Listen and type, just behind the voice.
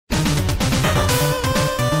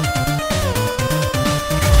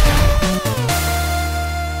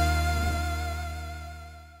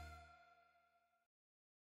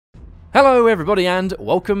Hello everybody and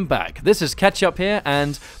welcome back. This is Catch Up here,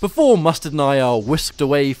 and before Mustard and I are whisked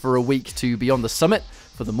away for a week to be on the summit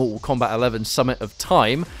for the Mortal Kombat 11 Summit of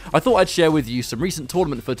Time, I thought I'd share with you some recent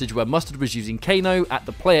tournament footage where Mustard was using Kano at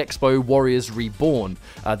the Play Expo Warriors Reborn.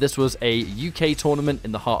 This was a UK tournament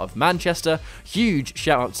in the heart of Manchester. Huge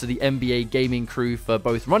shout out to the NBA gaming crew for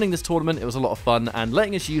both running this tournament. It was a lot of fun and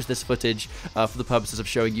letting us use this footage for the purposes of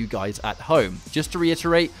showing you guys at home. Just to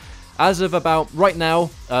reiterate, as of about right now,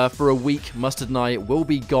 for a week, Mustard and I will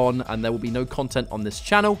be gone and there will be no content on this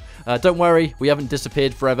channel. Don't worry, we haven't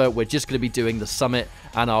disappeared forever. We're just going to be doing the summit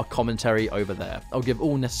and our commentary over there. I'll give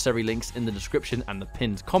all necessary links in the description and the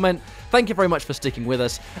pinned comment. Thank you very much for sticking with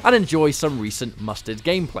us and enjoy some recent Mustard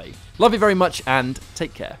gameplay. Love you very much and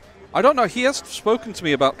take care. I don't know, he has spoken to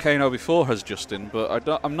me about Kano before, has Justin,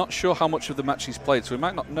 but I'm not sure how much of the match he's played, so we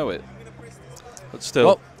might not know it. But still.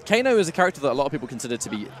 Well, Kano is a character that a lot of people consider to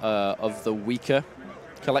be of the weaker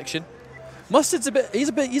collection. Mustard's he's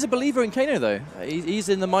a believer in Kano though. He's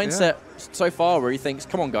in the mindset so far where he thinks,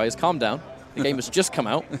 come on guys, calm down. The game has just come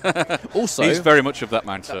out. Also, he's very much of that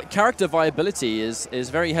mindset. Character viability is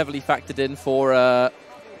very heavily factored in for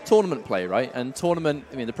tournament play, right? And tournament,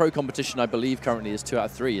 I mean, the pro competition I believe currently is 2 out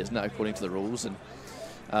of 3, isn't it, according to the rules? And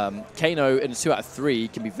Kano in 2 out of 3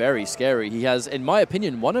 can be very scary. He has, in my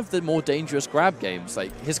opinion, one of the more dangerous grab games.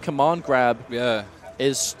 Like his command grab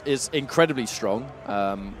is incredibly strong.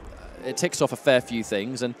 It ticks off a fair few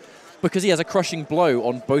things, and because he has a crushing blow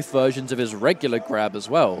on both versions of his regular grab as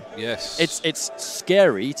well. Yes, it's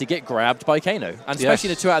scary to get grabbed by Kano, and especially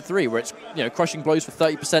in a 2 out of 3 where it's crushing blows for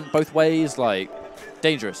 30% both ways. Like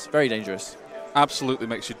dangerous, very dangerous. Absolutely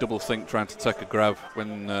makes you double think trying to take a grab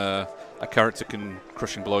when a character can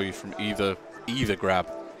crushing blow you from either grab.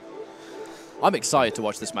 I'm excited to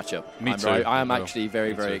watch this matchup. Me too. I am actually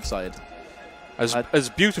very excited. As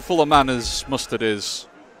beautiful a man as Mustard is,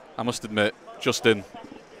 I must admit, Justin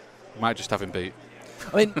might just have him beat.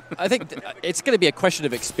 I mean, I think it's going to be a question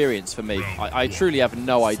of experience for me. I truly have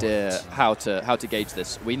no idea how to gauge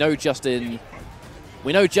this. We know Justin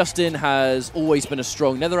has always been a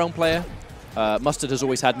strong NetherRealm player. Mustard has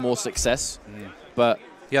always had more success, but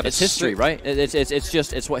it's history, right?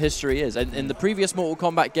 It's what history is. And in the previous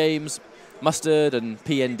Mortal Kombat games, Mustard and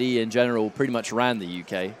PND in general pretty much ran the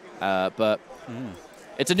UK, but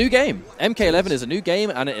it's a new game. MK11 is a new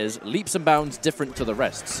game, and it is leaps and bounds different to the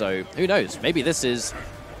rest. So who knows? Maybe this is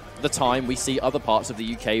the time we see other parts of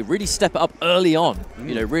the UK really step it up early on.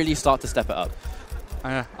 Really start to step it up.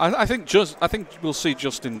 I think we'll see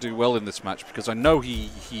Justin do well in this match because I know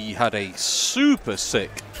he had a super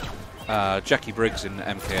sick Jackie Briggs in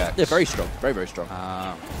MKX. Yeah, very strong, very strong.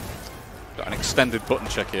 Got an extended button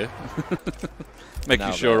check here,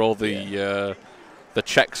 making sure all the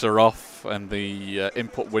checks are off and the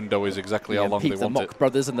input window is exactly how long they want the Mock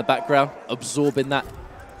brothers in the background absorbing that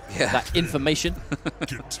information,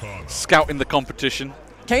 scouting the competition.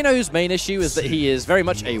 Kano's main issue is that he is very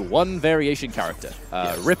much a one variation character.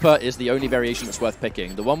 Ripper is the only variation that's worth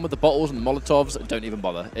picking. The one with the bottles and the Molotovs, don't even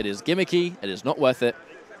bother. It is gimmicky, it is not worth it,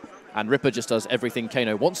 and Ripper just does everything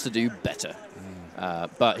Kano wants to do better.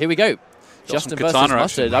 But here we go. Justin versus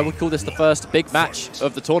Mustard. I would call this the first big match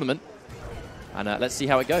of the tournament, and let's see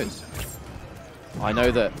how it goes. I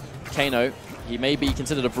know that Kano, he may be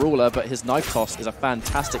considered a brawler, but his knife toss is a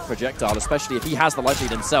fantastic projectile, especially if he has the life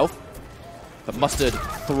lead himself. But Mustard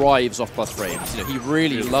thrives off plus frames. He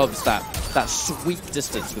really loves that sweet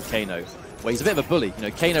distance with Kano, where he's a bit of a bully.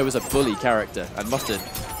 Kano is a bully character, and Mustard,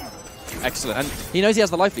 excellent. And he knows he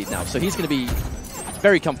has the life lead now, so he's going to be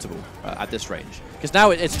very comfortable at this range. Because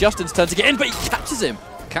now it's Justin's turn to get in, but he catches him.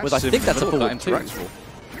 I think that's a forward 2.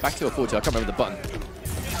 Back to a forward 2. I can't remember the button.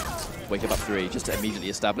 Wake up 3 just to immediately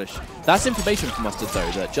establish. That's information from Mustard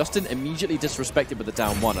though, that Justin immediately disrespected with the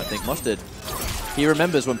down 1. I think Mustard, he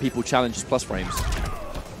remembers when people challenge his plus frames.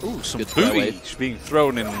 Ooh, some booty being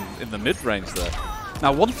thrown in the mid-range there.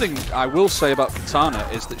 Now, one thing I will say about Katana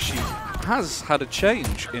is that she has had a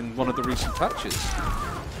change in one of the recent patches.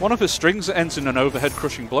 One of her strings that ends in an overhead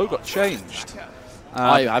crushing blow got changed.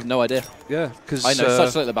 I have no idea. Yeah, because I know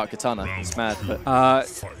such little about Katana. It's mad. But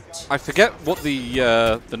I forget what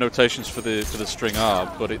the notations for the string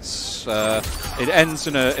are, but it ends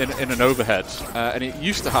in an overhead, and it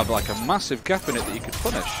used to have like a massive gap in it that you could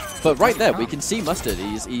punish. But right there, we can see Mustard.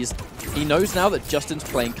 He knows now that Justin's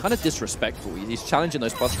playing kind of disrespectful. He's challenging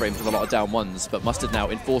those plus frames with a lot of down 1s, but Mustard now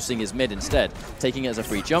enforcing his mid instead, taking it as a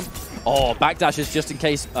free jump. Oh, backdashes just in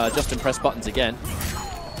case Justin pressed buttons again.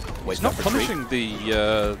 He's not punishing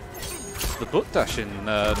the butt dash in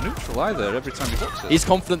neutral either every time he books it. He's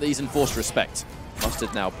confident that he's enforced respect.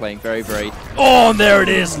 Mustard now playing very, very... Oh, and there it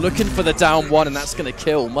is! Looking for the down one, and that's going to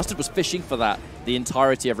kill. Mustard was fishing for that the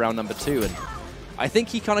entirety of round number 2, and I think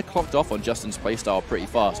he kind of clocked off on Justin's playstyle pretty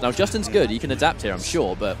fast. Now, Justin's good. He can adapt here, I'm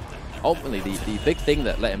sure, but ultimately, the big thing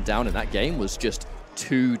that let him down in that game was just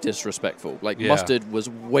too disrespectful. Like, Mustard was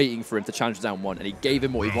waiting for him to challenge down one, and he gave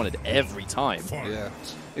him what he wanted every time. Yeah.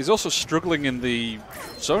 He's also struggling in the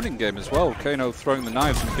zoning game as well. Kano throwing the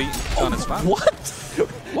knives and beating Katana's man. What?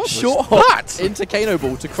 What short was hop that? into Kano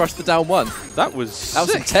ball to crush the down one. That was some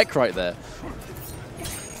tech right there.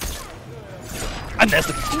 And there's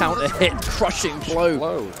the counter hit, crushing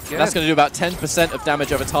blow. That's going to do about 10% of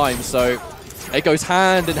damage over time, so it goes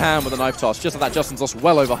hand in hand with the knife toss. Just like that, Justin's lost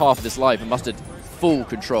well over half of his life and Mustard full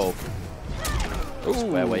control.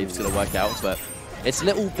 Square wave's going to work out, but it's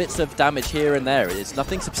little bits of damage here and there. It's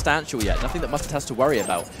nothing substantial yet, nothing that Mustard has to worry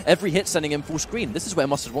about. Every hit sending him full screen. This is where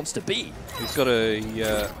Mustard wants to be. He's got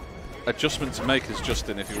a adjustment to make as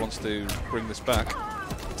Justin if he wants to bring this back.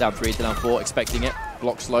 Down 3 to down 4, expecting it.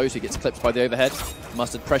 Blocks low, so he gets clipped by the overhead.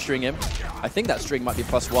 Mustard pressuring him. I think that string might be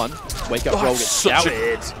 +1. Wake up roll gets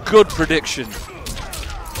scouted. Good prediction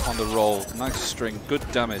on the roll. Nice string, good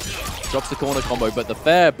damage. Drops the corner combo, but the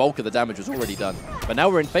fair bulk of the damage was already done. But now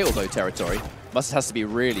we're in Fatal Bow territory. Mustard has to be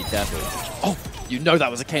really careful. Oh, you know that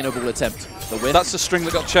was a Kano ball attempt. The win. That's the string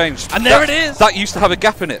that got changed. And there it is! That used to have a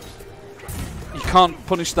gap in it. You can't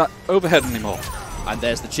punish that overhead anymore. And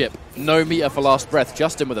there's the chip. No meter for last breath.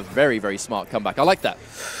 Justin with a very, very smart comeback. I like that.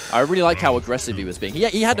 I really like how aggressive he was being.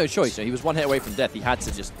 He had no choice. You know, he was one hit away from death. He had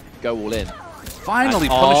to just go all in. Finally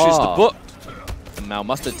punishes the butt. And now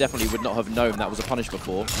Mustard definitely would not have known that was a punish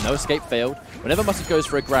before. No escape failed. Whenever Mustard goes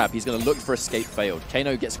for a grab, he's going to look for escape failed.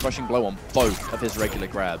 Kano gets crushing blow on both of his regular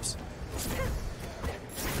grabs.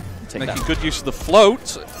 Making good use of the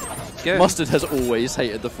float. Again. Mustard has always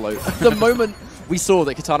hated the float. The moment we saw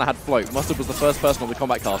that Katana had float, Mustard was the first person on the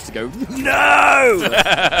combat cast to go, no!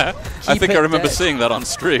 I think I remember seeing that on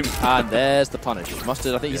stream. And there's the punish.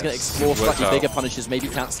 Mustard, I think he's going to explore slightly bigger punishes, maybe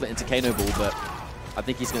cancel it into Kano ball, but I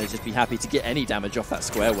think he's going to just be happy to get any damage off that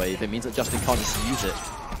square wave. It means that Justin can't just use it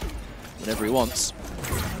whenever he wants.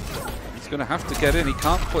 He's going to have to get in. He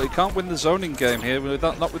can't win the zoning game here,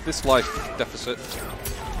 not with this life deficit.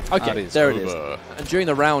 Okay, there it is. And during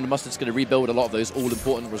the round, Mustard's going to rebuild a lot of those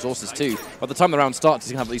all-important resources too. By the time the round starts,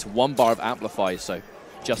 he's going to have at least 1 bar of Amplify, so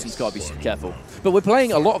Justin's got to be super careful. But we're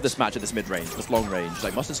playing a lot of this match at this mid-range, this long range.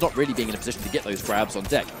 Like, Mustard's not really being in a position to get those grabs on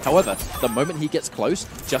deck. However, the moment he gets close,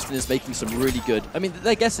 Justin is making some really good... I mean,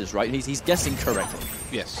 they're guesses, right? He's guessing correctly.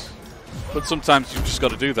 Yes. But sometimes you've just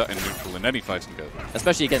got to do that in neutral in any fighting game.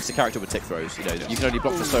 Especially against a character with tick throws. You know, you can only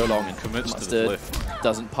block for so long, and commits Mustard to the lift.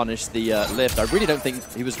 Doesn't punish the lift. I really don't think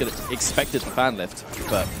he was going to expected the fan lift,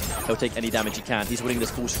 but he'll take any damage he can. He's winning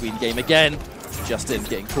this full screen game again. Justin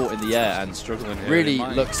getting caught in the air and struggling here. Really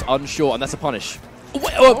looks unsure, and that's a punish.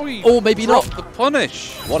 Or maybe not. The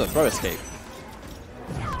punish. What a throw escape.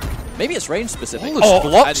 Maybe it's range specific.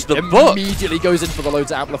 Blocks the butt. Immediately goes in for the load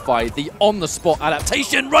to amplify. The on-the-spot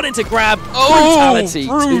adaptation, run into grab. Brutality.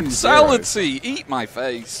 Brutality. Eat my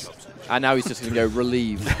face. And now he's just going to go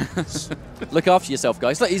relieved. Look after yourself,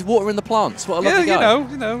 guys. Look, he's watering the plants. What a lovely guy.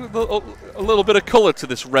 You know, a little bit of colour to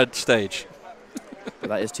this red stage. But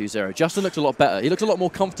that is 2-0. Justin looked a lot better. He looked a lot more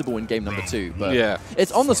comfortable in game number 2. But yeah,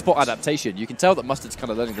 it's on-the-spot adaptation. You can tell that Mustard's kind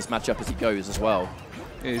of learning this matchup as he goes as well.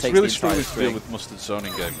 Yeah, he's really struggling to deal with Mustard's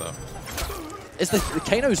zoning game, though. It's the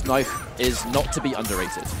Kano's knife is not to be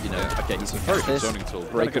underrated. You know, okay, he's very good zoning tool.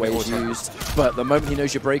 Breakaway is used, but the moment he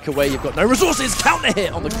knows your breakaway, you've got no resources. Counter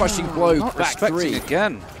hit on the crushing blow. Not back 3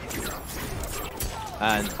 again.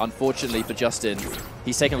 And unfortunately for Justin,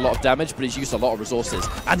 he's taken a lot of damage, but he's used a lot of resources,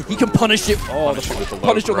 and he can punish it. Oh, the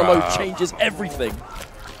punish on the low changes everything.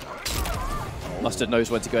 Mustard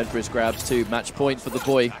knows when to go in for his grabs too. Match point for the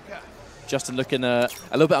boy. Justin looking a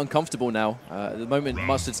little bit uncomfortable now. At the moment,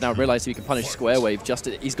 Mustard's now realized he can punish square wave.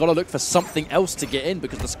 Justin, he's got to look for something else to get in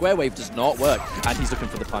because the square wave does not work, and he's looking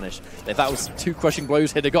for the punish. If that was 2 crushing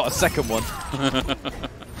blows, he'd have got a second one.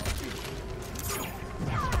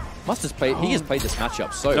 Mustard's played. He has played this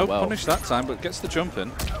matchup so well. No punish that time, but gets the jump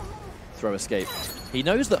in. Throw escape. He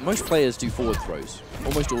knows that most players do forward throws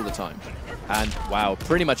almost all the time, and wow,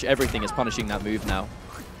 pretty much everything is punishing that move now.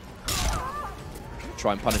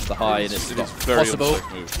 Try and punish the high, and it's not possible.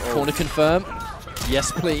 Corner confirm.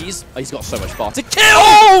 Yes, please. Oh, he's got so much bar to kill.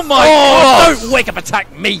 Oh my God! Don't wake up,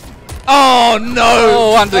 attack me. Oh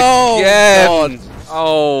no! Oh, and again. God.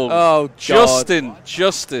 Oh, God.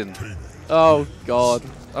 Justin. Oh God.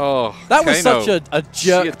 Oh, that was Kano. such a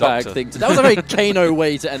jerkbag thing. That was a very Kano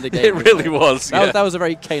way to end the game. It really was. That was a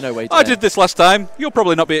very Kano way to I did this last time. You'll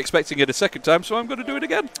probably not be expecting it a second time, so I'm going to do it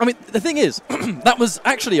again. I mean, the thing is, that was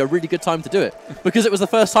actually a really good time to do it because it was the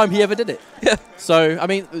first time he ever did it. Yeah. So, I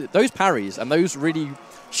mean, those parries and those really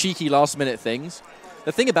cheeky last-minute things,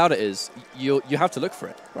 the thing about it is you have to look for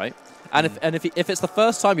it, right? And if it's the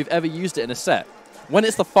first time you've ever used it in a set, when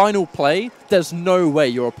it's the final play, there's no way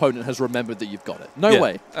your opponent has remembered that you've got it. No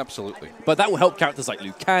way. Absolutely. But that will help characters like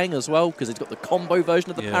Liu Kang as well, because he's got the combo version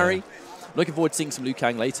of the parry. Looking forward to seeing some Liu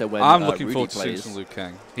Kang later when I'm looking Rudy forward to plays. seeing some Liu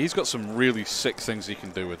Kang. He's got some really sick things he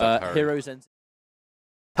can do with that parry. Heroes End.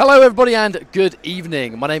 Hello everybody and good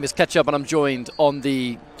evening. My name is Ketchup and I'm joined on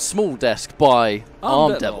the small desk by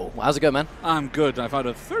Arm Devil. How's it going, man? I'm good. I've had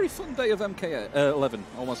a very fun day of MK11.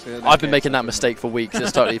 Almost. I've been making that mistake for weeks.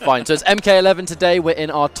 It's totally fine. So it's MK11 today. We're in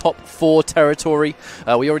our top 4 territory.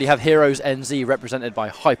 We already have Heroes NZ represented by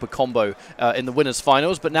Hyper Combo in the winners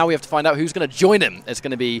finals, but now we have to find out who's going to join him. It's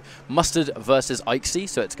going to be Mustard versus Ikesy,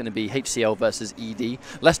 so it's going to be HCL versus ED.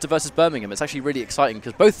 Leicester versus Birmingham. It's actually really exciting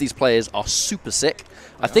because both these players are super sick.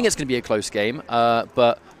 I think it's going to be a close game,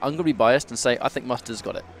 but I'm going to be biased and say I think Mustard's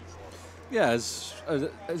got it. Yeah, as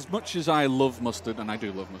much as I love Mustard, and I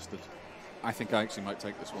do love Mustard, I think Ikesy might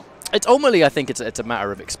take this one. It's ultimately, I think it's a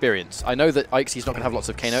matter of experience. I know that Ikesy's not going to have lots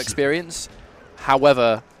of Kano experience.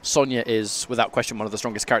 However, Sonya is, without question, one of the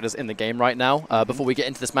strongest characters in the game right now. Before we get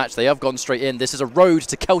into this match, they have gone straight in. This is a road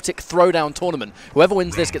to Celtic Throwdown tournament. Whoever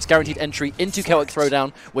wins this gets guaranteed entry into Celtic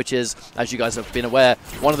Throwdown, which is, as you guys have been aware,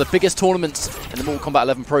 one of the biggest tournaments in the Mortal Kombat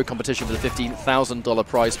 11 Pro competition with a $15,000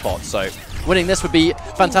 prize pot. So winning this would be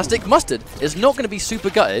fantastic. Mustard is not going to be super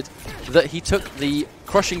gutted that he took the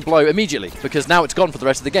crushing blow immediately, because now it's gone for the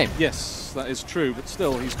rest of the game. Yes, that is true, but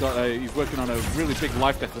still, he's working on a really big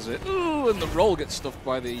life deficit. Ooh, and the roll gets stuffed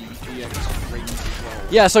by the EX rings as well.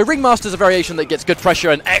 Yeah, so Ringmaster's a variation that gets good pressure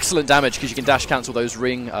and excellent damage because you can dash cancel those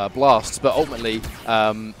ring blasts, but ultimately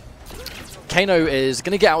Kano is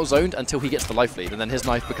going to get outzoned until he gets the life lead, and then his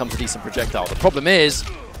knife becomes a decent projectile. The problem is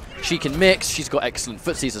she can mix. She's got excellent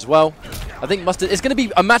footsies as well. I think Mustard is going to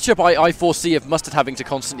be a matchup I foresee of Mustard having to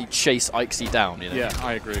constantly chase Ikesy down. You know? Yeah,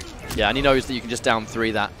 I agree. Yeah, and he knows that you can just down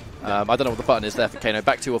 3 that. I don't know what the button is there for Kano.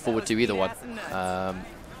 Back 2 or forward 2, either one.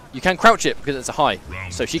 You can crouch it because it's a high,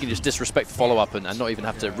 so she can just disrespect the follow-up and not even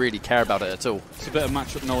have to really care about it at all. It's a bit of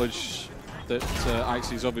matchup knowledge that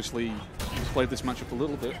Ikesy's obviously played this matchup a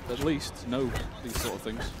little bit, at least, know these sort of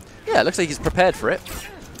things. Yeah, it looks like he's prepared for it.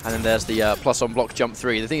 And then there's the plus on block jump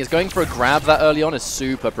 3. The thing is, going for a grab that early on is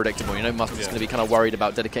super predictable. You know, Mustard's going to be kind of worried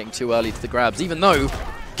about dedicating too early to the grabs, even though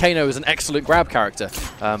Kano is an excellent grab character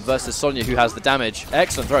versus Sonya, who has the damage.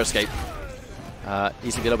 Excellent throw escape. He's going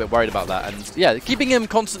to be a little bit worried about that. And yeah, keeping him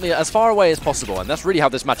constantly as far away as possible. And that's really how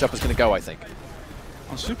this matchup is going to go, I think.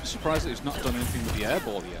 I'm super surprised that he's not done anything with the air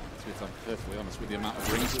ball yet, to be perfectly honest, with the amount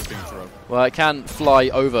of rings that are being thrown. Well, it can fly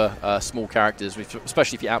over small characters,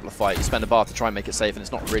 especially if you amplify it. You spend a bar to try and make it safe, and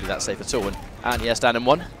it's not really that safe at all. And yes, down in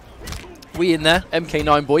 1. We in there,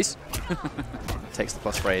 MK9 boys. Takes the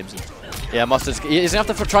plus frames. And yeah, Mustard's he's going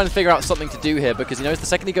to have to try and figure out something to do here, because he knows the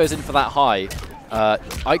second he goes in for that high,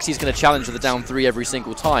 Ikesy's going to challenge with the down 3 every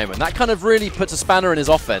single time, and that kind of really puts a spanner in his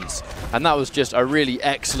offense. And that was just a really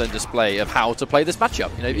excellent display of how to play this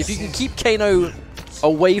matchup. You know, if you can keep Kano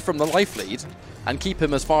away from the life lead and keep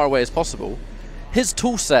him as far away as possible, his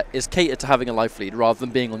tool set is catered to having a life lead rather than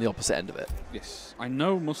being on the opposite end of it. Yes, I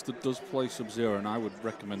know Mustard does play Sub-Zero, and I would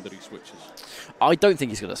recommend that he switches. I don't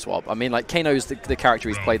think he's going to swap. I mean, like, Kano's the character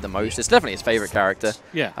he's played the most. It's definitely his favourite character.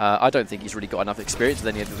 Yeah. I don't think he's really got enough experience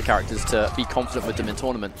with any of the characters to be confident with them in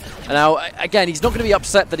tournament. And now, again, he's not going to be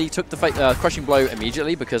upset that he took the crushing blow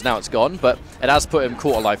immediately, because now it's gone, but it has put him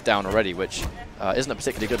quarter life down already, which isn't a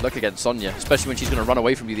particularly good look against Sonya, especially when she's going to run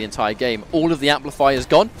away from you the entire game. All of the amplify is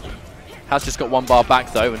gone. Has just got 1 bar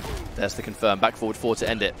back, though, and there's the confirm. Back forward 4 to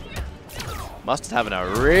end it. Mustard having a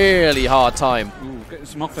really hard time. Ooh, getting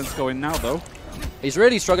some offense going now, though. He's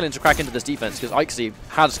really struggling to crack into this defense, because Ikesy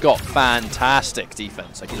has got fantastic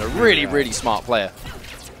defense. Like, he's a really, really smart player.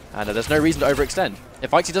 And there's no reason to overextend.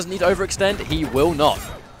 If Ikesy doesn't need to overextend, he will not.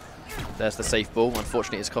 There's the safe ball.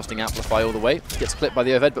 Unfortunately, it's costing Amplify all the way. Gets clipped by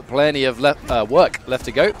the overhead, but plenty of work left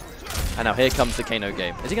to go. And now here comes the Kano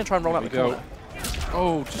game. Is he going to try and roll out the corner?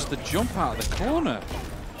 Oh, just the jump out of the corner.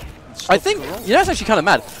 I think, you know, it's actually kind of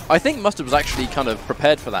mad. I think Mustard was actually kind of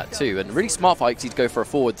prepared for that too, and really smart for Ikesy to go for a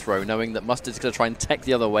forward throw, knowing that Mustard's going to try and tech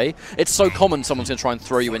the other way. It's so common someone's going to try and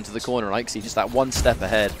throw you into the corner, and Ikesy just that 1 step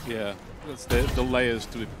ahead. Yeah, that's the layers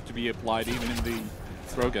to be applied even in the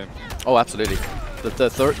throw game. Oh, absolutely. The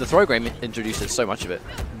throw game introduces so much of it.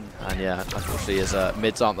 And yeah, unfortunately his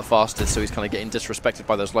mids aren't the fastest, so he's kind of getting disrespected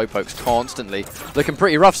by those low pokes constantly. Looking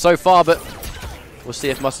pretty rough so far, but we'll see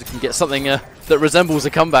if Mustard can get something that resembles a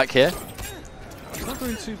comeback here. He's not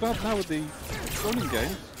doing too bad now with the running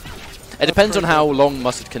game. It depends on how long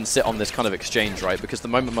Mustard can sit on this kind of exchange, right? Because the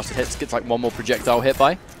moment Mustard hits, gets like one more projectile hit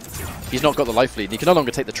by, he's not got the life lead, and he can no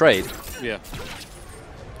longer take the trade. Yeah.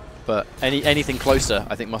 But anything closer,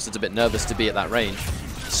 I think Mustard's a bit nervous to be at that range.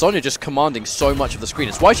 Sonya just commanding so much of the screen.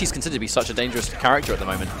 It's why she's considered to be such a dangerous character at the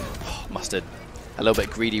moment. Oh, Mustard, a little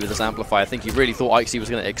bit greedy with his amplify. I think he really thought Ixie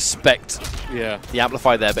was going to expect the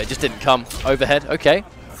amplify there, but it just didn't come. Overhead, okay.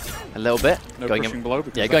 A little bit. No going pushing in, blow.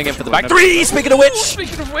 Yeah, going in for the back three! Speaking of which!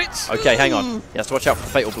 Speaking of which! Okay, hang on. He has to watch out for the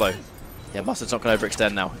fatal blow. Yeah, Mustard's not going to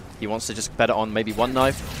overextend now. He wants to just bet it on maybe one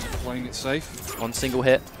knife. Playing it safe. One single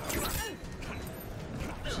hit.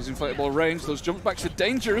 She's inflatable range. Those jump backs are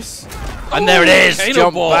dangerous. And there it is! Kano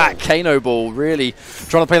Jump ball. back. Kano ball. Really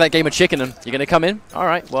trying to play that game of chicken. And you're going to come in? All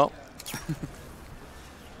right, well.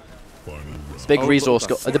 Big resource.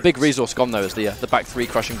 The big resource gone, though, is the back three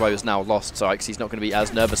crushing blow is now lost. So Ixie's not going to be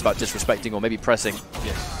as nervous about disrespecting or maybe pressing.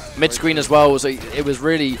 Yes. Mid-screen as well. So it was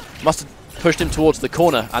really... Must have pushed him towards the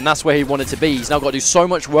corner. And that's where he wanted to be. He's now got to do so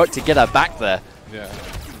much work to get her back there. Yeah.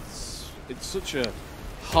 It's such a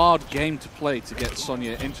hard game to play to get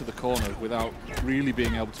Sonya into the corner without really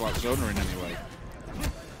being able to outzone her in any way.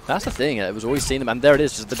 That's the thing. It was always seen them. And there it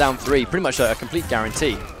is. Just the down three. Pretty much a complete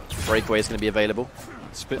guarantee. Breakaway is going to be available.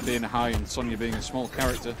 Spit being high and Sonya being a small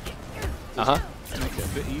character. Make it a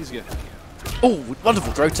bit easier. Oh,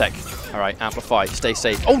 wonderful throw tech. All right, amplify, stay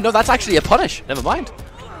safe. Oh, no, that's actually a punish. Never mind.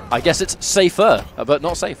 I guess it's safer, but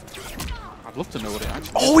not safe. I'd love to know what it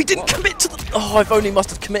actually is. Oh, he didn't commit to the... Oh, if only must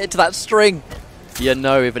have committed to that string. You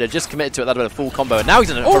know, if it had just committed to it, that would have been a full combo. And now he's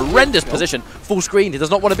in a horrendous position. Full screen. He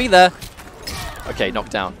does not want to be there. Okay,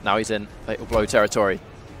 knocked down. Now he's in fatal blow territory.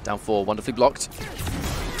 Down 4, wonderfully blocked.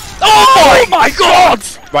 Oh my god!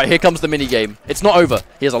 Right, here comes the mini-game. It's not over.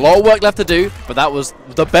 He has a lot of work left to do, but that was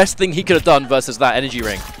the best thing he could have done versus that energy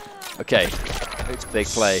ring. Okay, it's big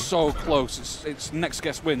play. So close. It's next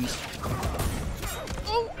guess wins.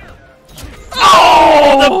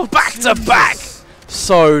 Oh, the back-to-back!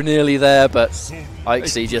 So nearly there, but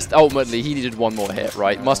Ixie just ultimately he needed one more hit,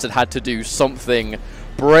 right? Mustard had to do something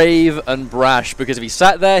brave and brash because if he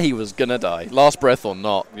sat there, he was gonna die. Last breath or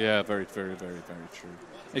not. Yeah, very, very, very, very true.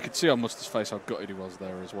 You could see on Mustard's face how gutted he was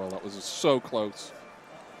there as well. That was so close.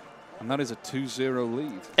 And that is a 2-0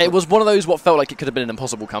 lead. It was one of those what felt like it could have been an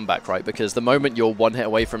impossible comeback, right? Because the moment you're one hit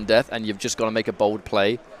away from death and you've just got to make a bold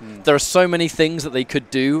play, there are so many things that they could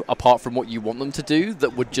do apart from what you want them to do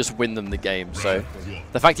that would just win them the game. So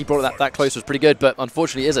the fact he brought it that close was pretty good, but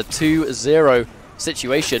unfortunately it is a 2-0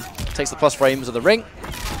 situation. Takes the plus frames of the ring.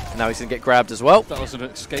 And now he's going to get grabbed as well. That was an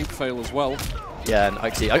escape fail as well. Yeah, and I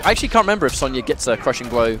actually can't remember if Sonya gets a crushing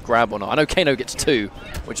blow grab or not. I know Kano gets 2,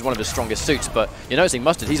 which is one of his strongest suits, but you're noticing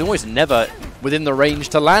Mustard, he's almost never within the range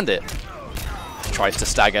to land it. Tries to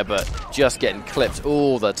stagger, but just getting clipped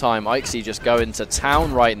all the time. Ixie just going to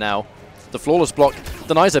town right now. The flawless block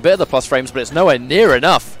denies a bit of the plus frames, but it's nowhere near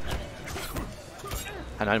enough.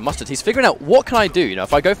 And now Mustard, he's figuring out, what can I do? You know,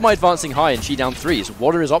 if I go for my advancing high and she down 3s,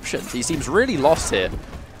 what are his options? He seems really lost here.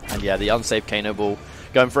 And yeah, the unsafe Kano ball.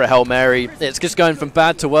 Going for a Hail Mary. It's just going from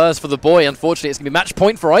bad to worse for the boy. Unfortunately, it's going to be match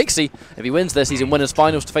point for Ixie. If he wins this, he's in winners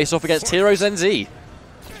finals to face off against Heroes NZ.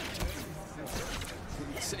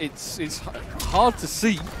 It's hard to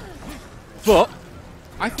see, but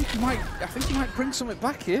I think he might bring something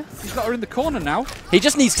back here. He's got her in the corner now. He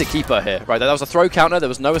just needs to keep her here, right? That was a throw counter. There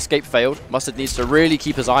was no escape failed. Mustard needs to really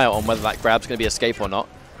keep his eye out on whether that grab's going to be escape or not.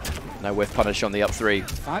 No whiff punish on the up 3.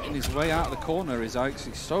 Fighting his way out of the corner is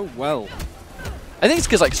Ixie so well. I think it's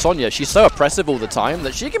because, like, Sonya, she's so oppressive all the time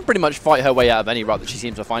that she can pretty much fight her way out of any rut that she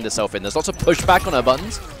seems to find herself in. There's lots of pushback on her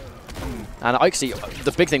buttons. And Ixie,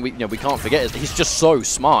 the big thing we can't forget is that he's just so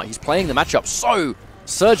smart. He's playing the matchup so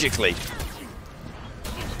surgically.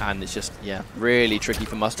 And it's just, yeah, really tricky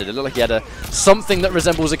for Mustard. It looked like he had something that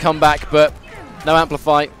resembles a comeback, but no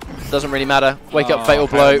amplify. Doesn't really matter. Wake up, fatal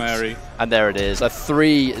blow. Mary. And there it is. A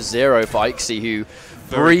 3-0 for Ixie, who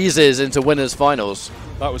breezes into winners finals.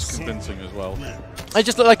 That was convincing as well. It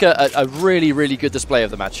just looked like a really, really good display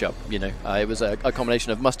of the matchup. You know, it was a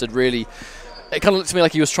combination of Mustard really... It kind of looked to me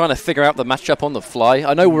like he was trying to figure out the matchup on the fly.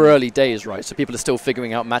 I know we're early days, right? So people are still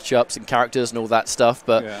figuring out matchups and characters and all that stuff.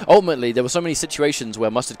 But ultimately, there were so many situations where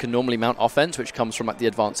Mustard can normally mount offense, which comes from like the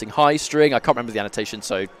advancing high string. I can't remember the annotation,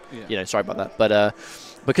 so you know, sorry about that. But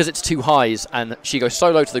because it's 2 highs and she goes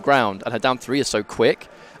so low to the ground and her down 3 is so quick,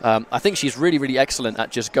 I think she's really, really excellent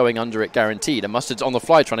at just going under it guaranteed. And Mustard's on the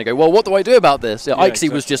fly trying to go, well, what do I do about this? Yeah, Ixie exactly.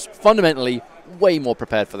 was just fundamentally way more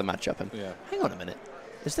prepared for the matchup. And hang on a minute.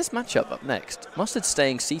 Is this matchup up next? Mustard's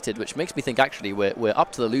staying seated, which makes me think actually we're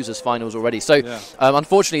up to the losers finals already. So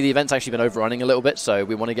unfortunately, the event's actually been overrunning a little bit, so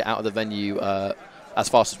we want to get out of the venue as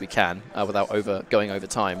fast as we can without going over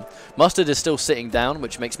time. Mustard is still sitting down,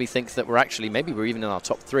 which makes me think that maybe we're even in our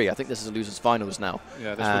top 3. I think this is a losers finals now.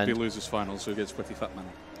 Yeah, this would be losers finals, so against Wetty Fat Man.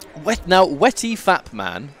 Now, Wetty Fat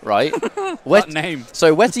Man, right? That name.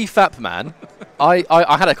 So Wetty Fat Man,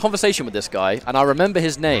 I had a conversation with this guy, and I remember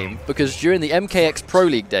his name because during the MKX Pro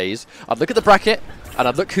League days, I'd look at the bracket, and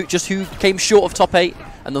I'd look who came short of top 8,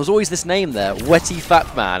 and there was always this name there, Wetty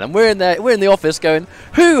Fat Man, and we're in the office going,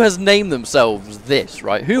 who has named themselves this,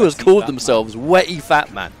 right? Who has called themselves Wetty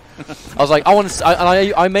Fat Man? I was like,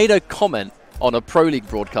 I made a comment on a Pro League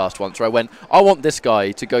broadcast once where I went, I want this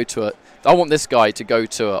guy to go to an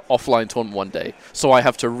offline tournament one day, so I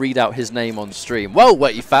have to read out his name on stream. Well,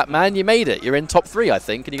 Wetty Fat Man, you made it. You're in top 3, I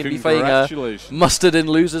think, and you're going to be playing Mustard in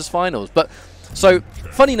losers finals. But so,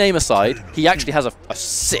 funny name aside, he actually has a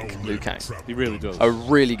sick Liu Kang. He really does. A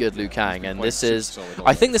really good Liu Kang, and this is,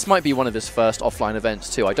 I think this might be one of his first offline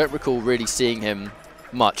events too. I don't recall really seeing him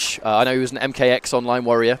much. I know he was an MKX online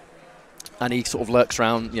warrior, and he sort of lurks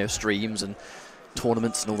around, streams and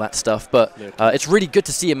tournaments and all that stuff, but it's really good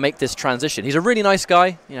to see him make this transition. He's a really nice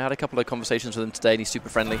guy. I had a couple of conversations with him today, and he's super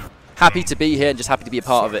friendly. Happy to be here and just happy to be a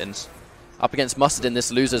part of it. And up against Mustard in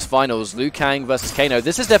this losers finals, Liu Kang versus Kano.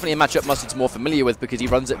 This is definitely a matchup Mustard's more familiar with because he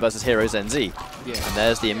runs it versus Heroes NZ. Yeah. And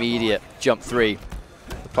there's the immediate jump 3,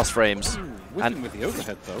 the plus frames. And with the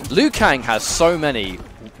overhead though. Liu Kang has so many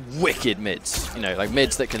wicked mids, like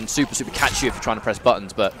mids that can super catch you if you're trying to press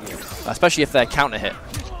buttons, but especially if they're counter hit.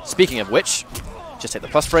 Speaking of which, just take the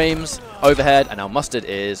plus frames, overhead, and now Mustard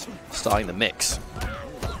is starting the mix.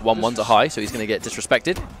 1-1s are high, so he's going to get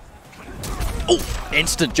disrespected. Oh,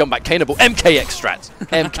 instant jump back Kano ball. MKX strats.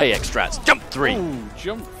 MKX strats. Jump 3. Ooh,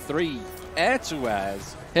 jump 3. Air to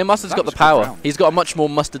airs. Here, Mustard's got the power. He's got a much more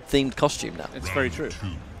Mustard-themed costume now. It's very true.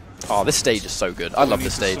 Oh, this stage is so good. I love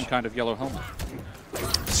this stage. Some kind of yellow helmet.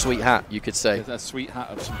 Sweet hat, you could say. A sweet hat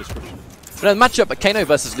of some description. But the matchup, Kano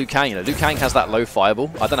versus Liu Kang, Liu Kang has that low fireball.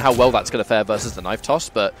 I don't know how well that's going to fare versus the knife toss,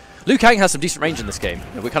 but Liu Kang has some decent range in this game.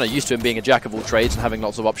 We're kind of used to him being a jack of all trades and having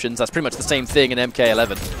lots of options. That's pretty much the same thing in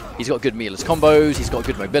MK11. He's got good meatless combos, he's got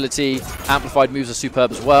good mobility, amplified moves are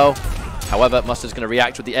superb as well. However, Mustard's going to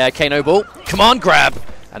react with the air Kano ball. Come on, grab!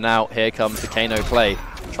 And now here comes the Kano play.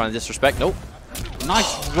 Trying to disrespect, nope.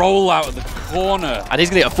 Nice roll out of the corner. And he's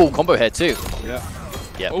going to get a full combo here too. Yeah.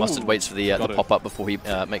 Yeah, Mustard waits for the pop-up before he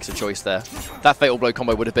makes a choice there. That Fatal Blow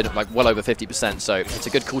combo would have been well over 50%, so it's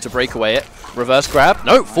a good call to break away it. Reverse grab.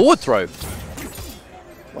 No, forward throw.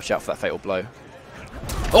 Watch out for that Fatal Blow.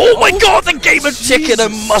 Oh my god, the game of chicken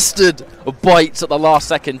and Mustard bites at the last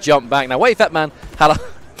second, jump back. Now, Wetty Fat Man had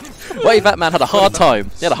a hard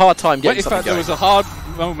time. He had a hard time getting something going. There was a hard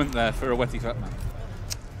moment there for a Wetty Fat Man.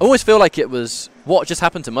 I always feel like it was what just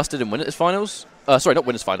happened to Mustard in Winners Finals. Sorry, not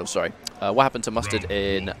Winners Finals, sorry. What happened to Mustard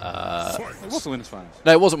in... it wasn't Winners Finals.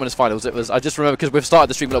 No, it wasn't Winners Finals. It was... I just remember, because we've started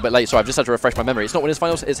the stream a little bit late, so I've just had to refresh my memory. It's not Winners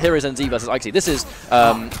Finals, it's Heroes NZ versus Ixie. This is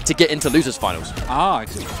to get into Losers Finals. Ah, I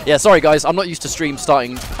see. Yeah, sorry guys, I'm not used to stream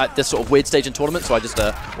starting at this sort of weird stage in tournament, so I just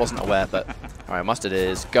wasn't aware, but... Alright, Mustard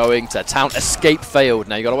is going to town. Escape failed.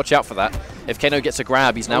 Now you got to watch out for that. If Kano gets a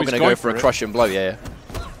grab, he's now going to go for a crush and blow, yeah.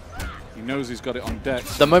 He knows he's got it on deck.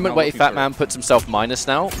 The moment Wetty Fat Man puts himself minus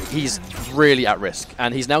now, he's really at risk.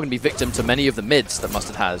 And he's now going to be victim to many of the mids that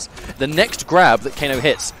Mustard has. The next grab that Kano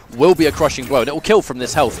hits will be a crushing blow, and it will kill from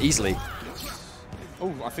this health easily.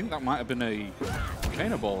 Oh, I think that might have been a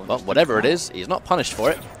Kano ball. Well, whatever it is, he's not punished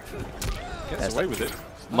for it. Gets away with it.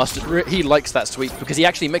 Mustard, he likes that sweep because he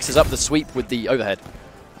actually mixes up the sweep with the overhead.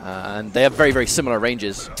 And they have very, very similar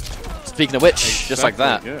ranges. Speaking of which, just like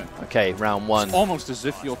that. Yeah. Okay, round 1. It's almost as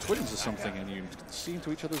if you're twins or something and you see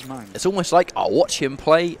into each other's minds. It's almost like I'll watch him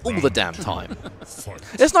play all the damn time.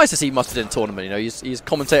 It's nice to see Mustard in a tournament, he's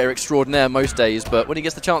commentator extraordinaire most days, but when he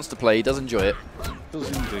gets the chance to play, he does enjoy it. Does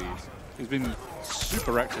indeed. He's been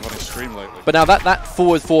super active on his stream lately. But now that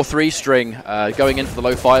forward 4-3 string going in for the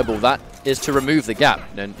low fireball, that is to remove the gap.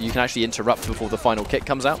 And you can actually interrupt before the final kick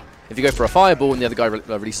comes out. If you go for a fireball and the other guy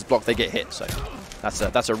releases block, they get hit. So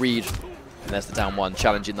that's a read. And there's the down 1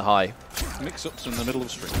 challenging the high. Mix-ups in the middle of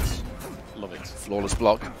strings. Love it. Flawless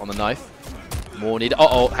block on the knife. More needed.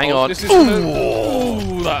 Uh-oh, hang on.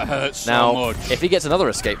 Ooh, that hurts so much. Now, if he gets another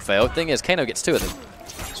escape fail, the thing is, Kano gets 2 of them.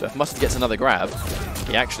 So if Mustard gets another grab,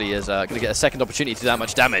 he actually is going to get a second opportunity to do that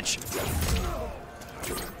much damage.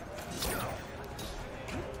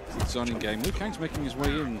 zoning game. Liu Kang's making his way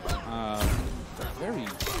in very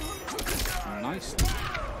nicely.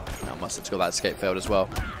 Now Mustard's got that escape failed as well.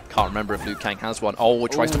 Can't remember if Liu Kang has one. Oh,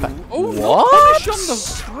 it tries to... Oh, what? Punish on the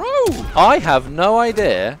throw! I have no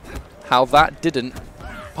idea how that didn't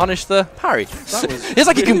punish the parry. It's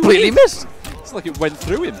like he completely missed. It's like it went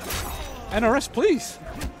through him. NRS, please.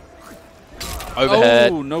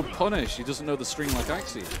 Overhead. Oh, no punish. He doesn't know the string like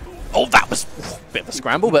Axie. Oh, that was a bit of a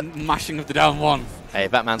scramble, but... Mashing of the down one. Hey,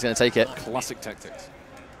 Batman's going to take it. Classic tactics.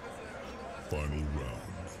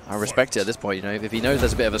 I respect it at this point, you know. If he knows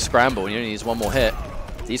there's a bit of a scramble and he only needs one more hit,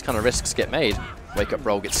 these kind of risks get made. Wake up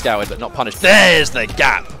roll gets scoured, but not punished. There's the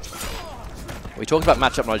gap! We talked about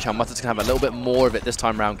matchup knowledge, how Mustard's going to have a little bit more of it this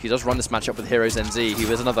time around. He does run this matchup with Heroes NZ. He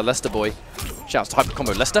was another Leicester boy. Shouts to Hyper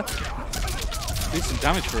Combo Leicester. Decent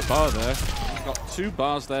damage for a bar there. Got 2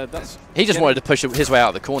 bars there. That's he just wanted to push his way out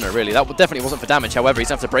of the corner, really. That definitely wasn't for damage. However, he's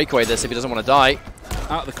going to have to break away this if he doesn't want to die.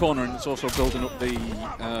 Out of the corner, and it's also building up the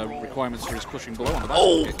requirements for his crushing blow on the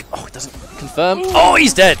back. Oh, it doesn't confirm. Ooh. Oh,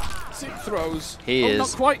 he's dead. 6 throws. He is not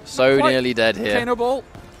quite, so not quite. nearly dead here. Kano ball.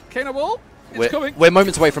 Kano ball. It's coming. We're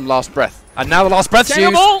moments away from last breath. And now the last breath's Kano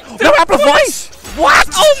used. ball. No amplify! What?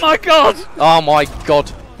 Oh my god! Oh my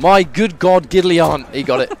god. My good god, Gidleon. He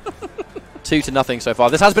got it. 2-0 so far.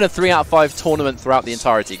 This has been a 3 out of 5 tournament throughout the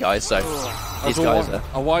entirety, guys. So these guys are...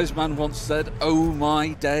 A wise man once said, "Oh my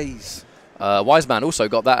days." Wise man also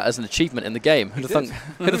got that as an achievement in the game. Who'd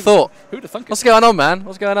have thought? Who'd have thunk it? What's going on, man?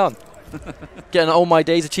 What's going on? Getting an All My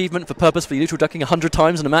Days achievement for purposefully neutral ducking 100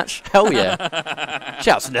 times in a match? Hell yeah.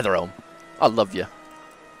 Shouts to NetherRealm. I love you.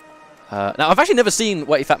 Now, I've actually never seen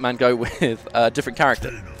Wetty Fat Man go with a different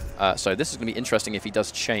character. So this is going to be interesting if he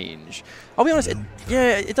does change. I'll be honest,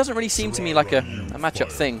 it doesn't really seem to me like a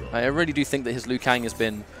matchup thing. I really do think that his Liu Kang has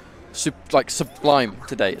been sublime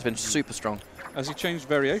today. It's been super strong. Has he changed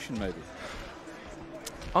variation, maybe?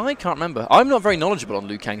 I can't remember. I'm not very knowledgeable on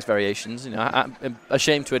Liu Kang's variations. You know, I'm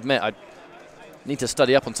ashamed to admit I need to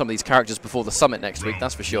study up on some of these characters before the summit next week.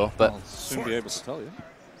 That's for sure. But I'll soon be able to tell you.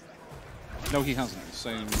 No, he hasn't.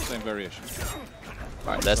 Same variation.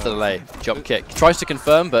 Right, there's the delay. Jump kick. Tries to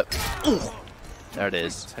confirm, but ooh, there it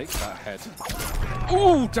is. Take that head.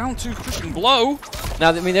 Ooh, down 2 crushing blow. Now,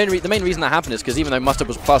 I mean, the main reason that happened is because even though Mustard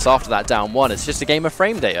was plus after that down 1, it's just a game of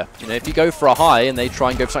frame data. You know, if you go for a high and they try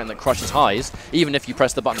and go for something that crushes highs, even if you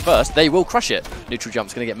press the button first, they will crush it. Neutral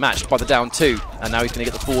jump's going to get matched by the down 2, and now he's going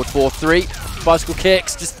to get the forward 4-3. Bicycle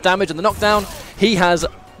kicks, just the damage and the knockdown. He has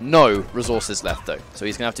no resources left, though, so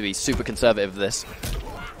he's going to have to be super conservative with this.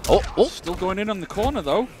 Oh, still going in on the corner,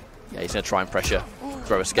 though. Yeah, he's going to try and pressure.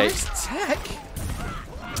 Throw escape. Nice tech.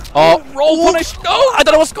 Oh, roll punish. No! I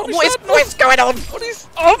don't know what's going on. What is...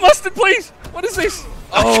 Oh, Mustard, please! What is this?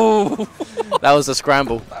 Oh! That was a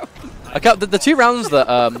scramble. The 2 rounds that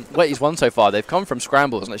Wetty's won so far, they've come from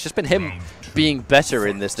scrambles, and it's just been him being better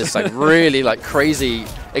in this like really like crazy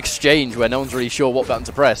exchange where no one's really sure what button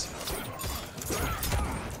to press.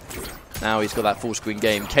 Now he's got that full screen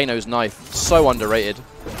game. Kano's knife, so underrated.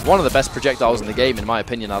 One of the best projectiles in the game, in my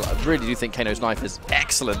opinion. I really do think Kano's knife is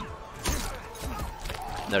excellent.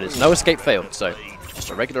 There it is. No escape failed, so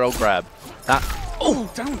just a regular old grab. That. Oh,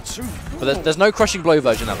 down 2. But there's no crushing blow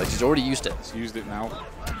version of it. He's already used it. He's used it now.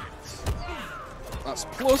 That's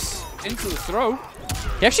plus into the throw.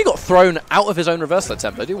 He actually got thrown out of his own reversal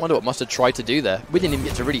attempt. I do wonder what Mustard tried to do there. We didn't even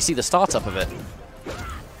get to really see the startup of it.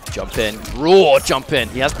 Jump in, raw jump in.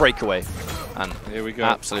 He has breakaway. And here we go.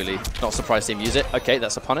 Absolutely not surprised to see him use it. Okay,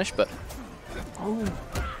 that's a punish, but... Oh,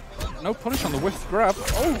 no punish on the whiff grab.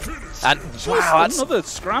 Oh, and wow, another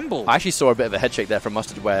scramble. I actually saw a bit of a head shake there from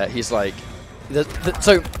Mustard where he's like...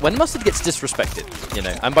 So when Mustard gets disrespected, you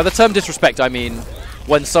know, and by the term disrespect, I mean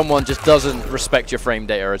when someone just doesn't respect your frame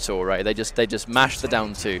data at all, right? They just mash the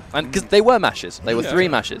down 2. And because they were mashes. They were 3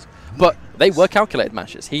 mashes. But they were calculated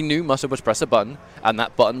mashes. He knew Mustard would press a button, and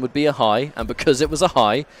that button would be a high, and because it was a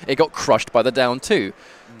high, it got crushed by the down 2.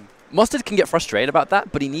 Mustard can get frustrated about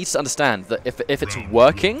that, but he needs to understand that if it's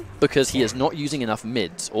working, because he is not using enough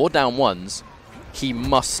mids or down 1s, he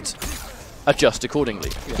must adjust accordingly.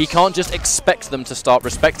 Yes. He can't just expect them to start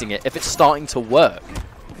respecting it if it's starting to work.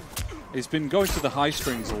 He's been going to the high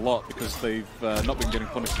strings a lot because they've not been getting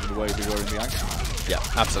punished in the way they were in the action. Yeah,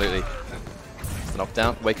 absolutely.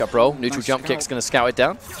 Knockdown, wake up roll, neutral jump kick's going to scout it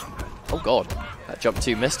down. Oh god, that jump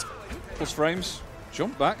 2 missed. Plus frames,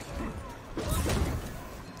 jump back.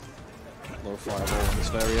 Low fireball on this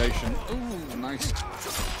variation. Ooh, nice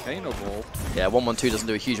Kano ball. Yeah, 1-1-2 doesn't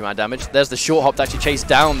do a huge amount of damage. There's the short hop to actually chase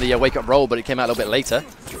down the wake up roll, but it came out a little bit later.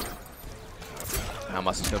 Now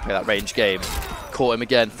Mustard's going to play that range game. Caught him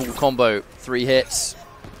again, full combo, 3 hits.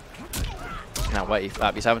 Now wait,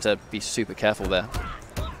 he's having to be super careful there.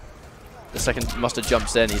 The second Mustard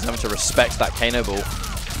jumps in, he's having to respect that Kano ball.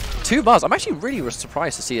 2 bars. I'm actually really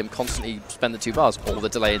surprised to see him constantly spend the 2 bars. All the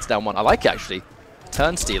delay into down 1. I like it, actually.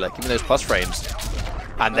 Turn stealer, give me those plus frames.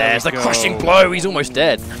 And there's the crushing blow. He's almost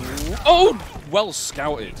dead. Oh, well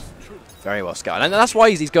scouted. Very well scouted. And that's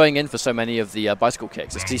why he's going in for so many of the bicycle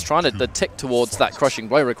kicks. It's because he's trying to tick towards that crushing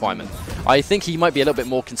blow requirement. I think he might be a little bit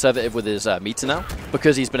more conservative with his meter now,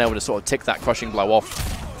 because he's been able to sort of tick that crushing blow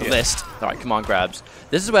off the list. All right, command grabs.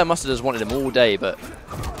 This is where Mustard has wanted him all day, but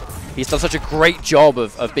he's done such a great job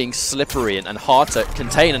of being slippery and hard to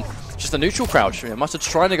contain. And just a neutral crouch. You know, Mustard's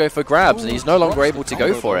trying to go for grabs, and he's no longer able to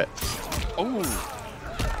go for it.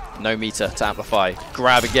 No meter to amplify.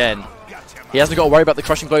 Grab again. He hasn't got to worry about the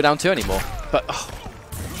crushing blow down 2 anymore. But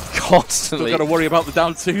constantly. Still got to worry about the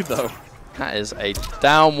down 2 though. That is a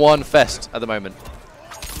down 1 fest at the moment.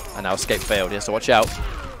 And now escape failed. He has to watch out.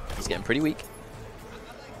 He's getting pretty weak.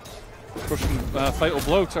 Crushing fatal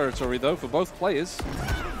blow territory though for both players.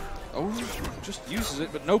 Oh, just uses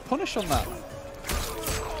it, but no punish on that.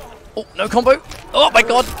 Oh, no combo. Oh my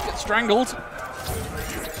god. Get strangled.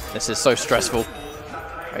 This is so stressful.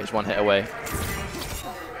 Right, he's 1 hit away.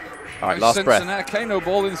 All right, last breath. An Kano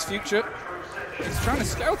ball in his future. He's trying to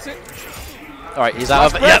scout it. All right, he's out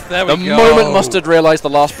of it. Yep. There we the go. moment Mustard realized the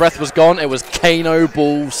last breath was gone, it was Kano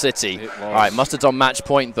Ball City. All right, Mustard's on match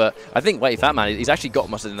point, but I think, wait, Fat Man, he's actually got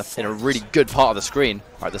Mustard in a really good part of the screen.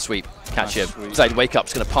 All right, the sweep. Catch him. Zayed Wake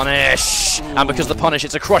Up's going to punish. Ooh. And because of the punish,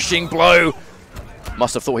 it's a crushing blow.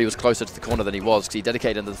 Must have thought he was closer to the corner than he was, because he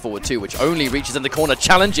dedicated into the forward 2, which only reaches in the corner.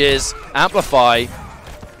 Challenges. Amplify.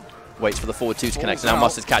 Waits for the forward 2 to connect. Now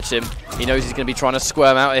Mustard catch him. He knows he's going to be trying to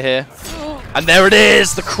squirm out of here. And there it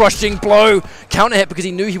is, the crushing blow. Counter hit because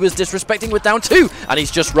he knew he was disrespecting with down 2. And he's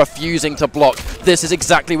just refusing to block. This is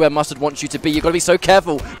exactly where Mustard wants you to be. You've got to be so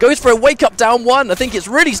careful. Goes for a wake up down 1. I think it's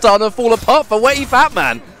really starting to fall apart for Wetty Fat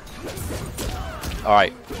Man. All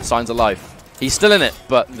right, signs of life. He's still in it,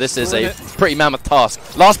 but this is a pretty mammoth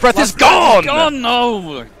task. Last breath is gone! Gone!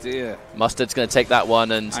 No! Dear. Mustard's going to take that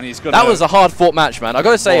one, and that was a hard-fought match, man. I've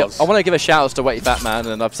got to say, I want to give a shout-out to Wetty Fat Man,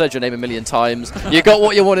 and I've said your name a million times. You got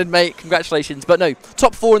what you wanted, mate. Congratulations. But no,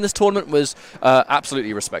 top 4 in this tournament was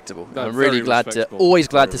absolutely respectable. I'm really always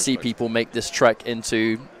glad to see people make this trek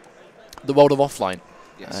into the world of offline.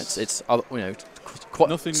 Yes. It's you know,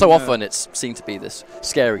 so often it's seen to be this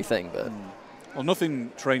scary thing, but... Well,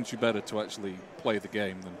 nothing trains you better to actually play the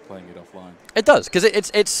game than playing it offline. It does, because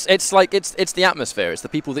it's like it's the atmosphere. It's the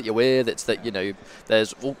people that you're with. It's that, you know,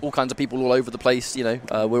 there's all kinds of people all over the place. You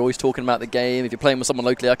know, we're always talking about the game. If you're playing with someone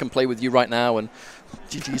locally, I can play with you right now. And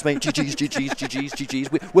GG's, mate. GG's, GG's, GG's,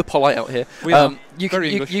 GG's. We're polite out here. You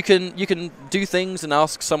can do things and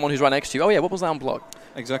ask someone who's right next to you. Oh yeah, what was that on block?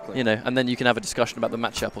 Exactly. You know, and then you can have a discussion about the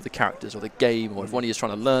matchup or the characters or the game, or if one of you is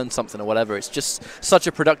trying to learn something or whatever. It's just such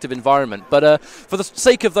a productive environment. But for the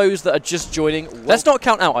sake of those that are just joining, let's not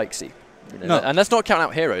count out Ikesy. You know, and let's not count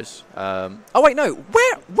out Heroes. Oh wait, no.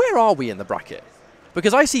 Where are we in the bracket?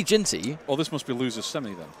 Because I see Jinty. Well, this must be loser's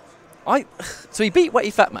semi then. So he beat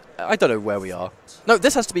Wetty Fat Man. I don't know where we are. No,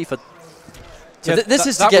 this has to be for. So yeah, this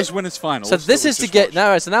is to that get. Was winners final. So this is to get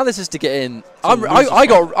now. So now this is to get in.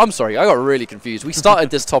 I'm sorry. I got really confused. We started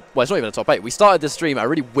this top. Well, it's not even a top 8. We started this stream at a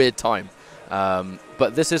really weird time.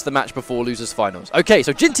 But this is the match before losers finals. Okay,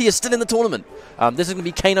 so Jinty is still in the tournament. This is going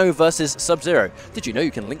to be Kano versus Sub-Zero. Did you know you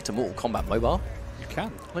can link to Mortal Kombat Mobile? You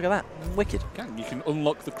can. Look at that. Wicked. You can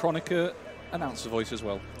unlock the Chronica announcer voice as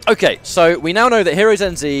well. Okay, so we now know that Heroes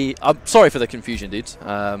NZ. I'm sorry for the confusion, dudes.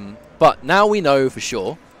 But now we know for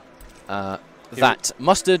sure that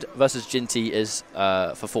Mustard versus Jinty is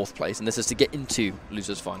for 4th place, and this is to get into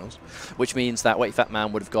losers finals, which means that Wetty Fat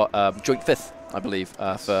Man would have got joint 5th, I believe,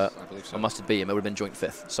 for Mustard beat him. It would have been joint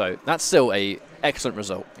 5th. So that's still a excellent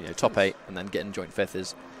result. You know, top 8 and then getting joint 5th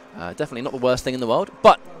is definitely not the worst thing in the world.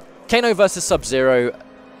 But Kano versus Sub-Zero,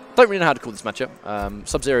 don't really know how to call this matchup.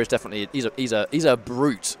 Sub-Zero is definitely he's a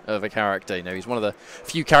brute of a character. You know, he's one of the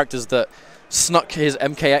few characters that snuck his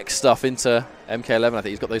MKX stuff into MK11. I think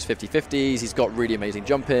he's got those 50-50s. He's got really amazing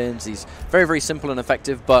jump-ins. He's very, very simple and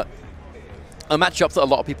effective, but a matchup that a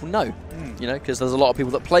lot of people know, you know, because there's a lot of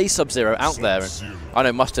people that play Sub-Zero out there. And I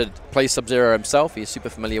know Mustard plays Sub-Zero himself. He's super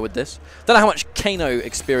familiar with this. Don't know how much Kano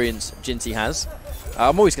experience Jinty has.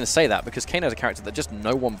 I'm always going to say that because Kano's a character that just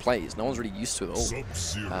no one plays. No one's really used to it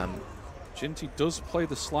all. Jinty does play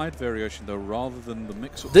the slide variation, though, rather than the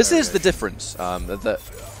mix-up This is the difference.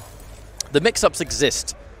 The mix-ups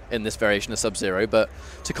exist in this variation of Sub-Zero, but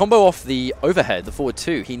to combo off the overhead, the forward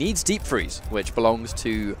 2, he needs Deep Freeze, which belongs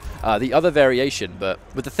to the other variation. But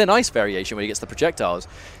with the Thin Ice variation, where he gets the projectiles,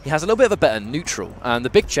 he has a little bit of a better neutral. And the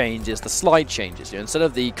big change is the slide changes. You know, instead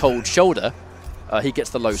of the cold shoulder, he gets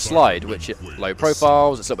the low slide, which low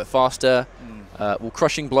profiles, it's a little bit faster. Will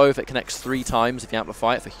crushing blow if it connects 3 times if you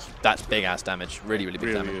amplify it. That's big ass damage, really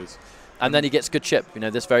big damage. Is. And then he gets good chip. You know,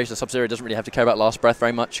 this variation of Sub-Zero doesn't really have to care about last breath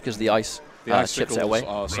very much because the ice chips it away.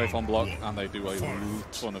 Are safe on block and they do a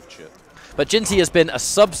ton of chip. But Jinty has been a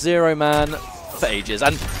Sub-Zero man for ages,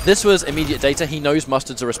 and this was immediate data. He knows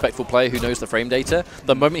Mustard's a respectful player who knows the frame data.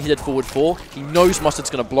 The moment he did forward 4, he knows Mustard's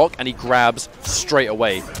going to block, and he grabs straight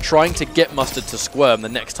away, trying to get Mustard to squirm the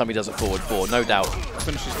next time he does it forward 4, no doubt.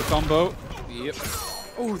 Finishes the combo. Yep.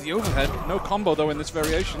 Oh, the overhead. No combo, though, in this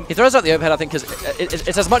variation. He throws out the overhead, I think, because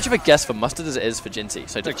it's as much of a guess for Mustard as it is for Jinty.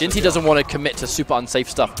 So Jinty doesn't want to commit to super unsafe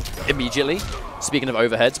stuff immediately. Speaking of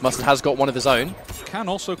overheads, Mustard has got one of his own. Can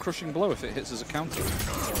also crushing blow if it hits as a counter.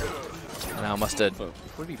 And now Mustard. But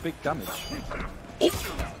pretty big damage. Oh,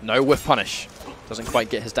 no whiff punish. Doesn't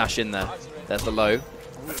quite get his dash in there. There's the low.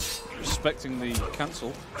 Respecting the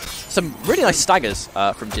cancel. Some really nice staggers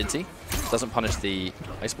from Jinty. Doesn't punish the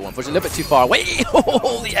ice ball, unfortunately. A little bit too far away.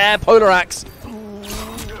 Oh, the air polar axe.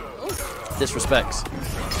 Disrespects.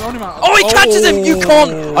 Oh, he catches him! You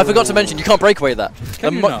can't! I forgot to mention, you can't break away that.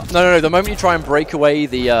 Can you not? No. The moment you try and break away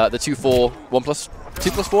the 2-4,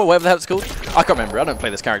 2+4, whatever the hell it's called. I can't remember. I don't play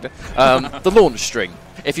this character. The launch string.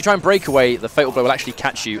 If you try and break away, the fatal blow will actually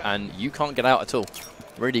catch you, and you can't get out at all.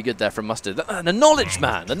 Really good there from Mustard. The knowledge,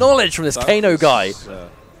 man! The knowledge from this Kano guy.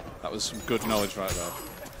 That was some good knowledge right there.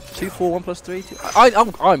 2-4,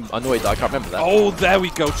 1+3. I'm annoyed that I can't remember that. Oh, there we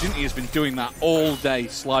go. Jinty has been doing that all day,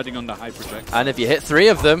 sliding under high projectile. And if you hit 3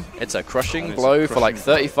 of them, it's a crushing blow for like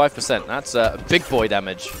 35%. That's big boy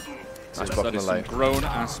damage. Nice block on the low.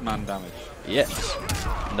 Grown-ass man damage. Yes.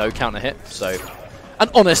 No counter hit, so... An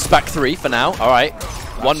honest back 3 for now. All right.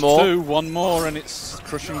 One more. One more, and it's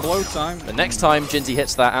crushing blow time. The next time Jinty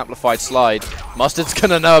hits that amplified slide, Mustard's going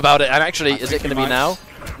to know about it. And actually, is it going to be now?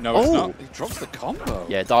 No, it's not. He drops the combo.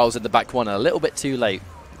 Yeah, Dial's in the back one a little bit too late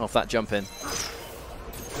off that jump in.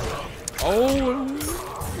 Oh,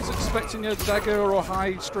 he's expecting a dagger or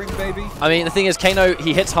high string, baby. I mean, the thing is, Kano,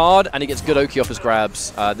 he hits hard and he gets good Oki off his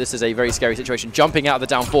grabs. This is a very scary situation. Jumping out of the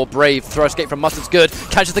down 4, brave. Throw escape from Mustard's good.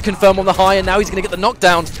 Catches the confirm on the high, and now he's going to get the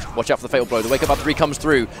knockdown. Watch out for the fatal blow. The wake up up 3 comes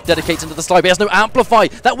through. Dedicates into the slide, but he has no amplify.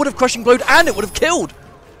 That would have crushing blowed and it would have killed.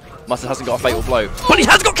 Mustard hasn't got a fatal blow, but he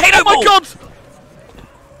has got Kano. Oh my god!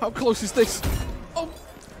 How close is this? Oh.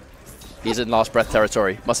 He's in last breath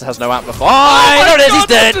territory. Mustard has no amplify. Oh, there it is. He's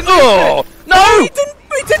dead. Oh no!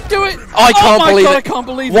 He didn't do it. I can't believe it. I can't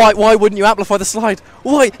believe it. Why wouldn't you amplify the slide?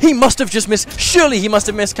 Why? He must have just missed. Surely he must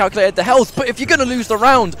have miscalculated the health. But if you're going to lose the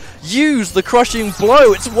round, use the crushing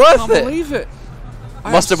blow. It's worth it. I can't believe it.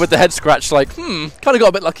 Mustard with the head scratch, like, kind of got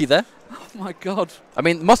a bit lucky there. Oh my god. I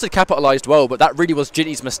mean, Mustard capitalized well, but that really was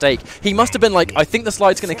Jinty's mistake. He must have been like, I think the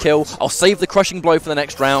slide's going to kill. I'll save the crushing blow for the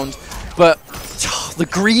next round. But the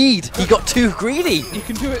greed. He got too greedy. You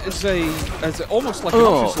can do it as almost like an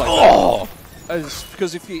option slide.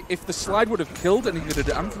 Because if the slide would have killed and he could have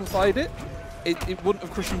amplified it, it wouldn't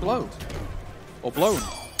have crushing blowed. Or blown.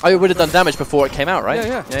 Oh, it would have done damage before it came out, right?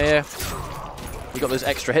 Yeah. You got those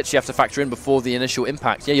extra hits you have to factor in before the initial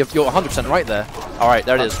impact. Yeah, you're 100% right there. All right,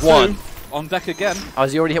 there it is. 1. On deck again. Oh,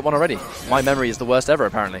 has he already hit 1 already? My memory is the worst ever,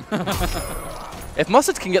 apparently. If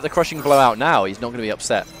Mustard can get the crushing blow out now, he's not going to be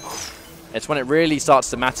upset. It's when it really starts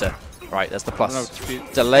to matter. Right, there's the plus.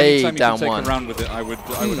 Delay down 1. Anytime you can take a round with it, I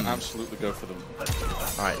would absolutely go for them.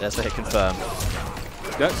 All right, there's the hit confirm.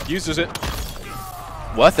 Yes, uses it.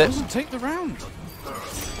 Worth it. Doesn't take the round.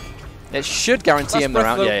 It should guarantee him the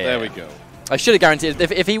round. Yeah, there we go. I should have guaranteed.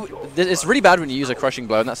 If he, it's really bad when you use a crushing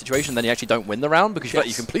blow in that situation, then you actually don't win the round because you feel like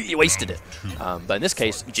you completely wasted it. But in this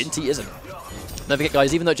case, Jinty isn't. Don't forget,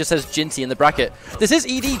 guys, even though it just says Jinty in the bracket, this is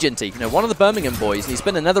ED Jinty, you know, one of the Birmingham boys, and he's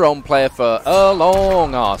been another own player for a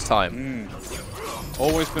long ass time.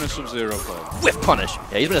 Always been a Sub-Zero player. Whiff punish.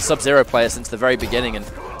 Yeah, he's been a Sub-Zero player since the very beginning, and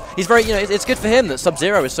he's very, you know, it's good for him that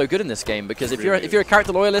Sub-Zero is so good in this game because if you're a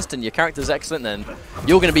character loyalist and your character's excellent, then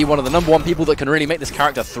you're going to be one of the #1 people that can really make this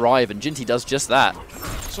character thrive, and Jinty does just that.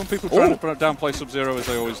 Some people try to downplay Sub-Zero as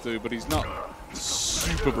they always do, but he's not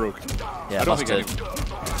super broken. Yeah, Mustard.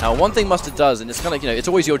 Now, one thing Mustard does, and it's kind of, you know, it's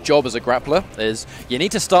always your job as a grappler, is you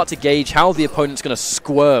need to start to gauge how the opponent's going to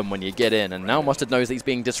squirm when you get in, and now Mustard knows that he's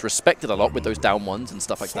being disrespected a lot with those down 1s and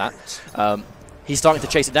stuff like that. He's starting to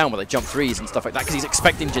chase it down with like jump 3s and stuff like that because he's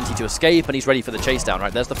expecting Jinty to escape and he's ready for the chase down.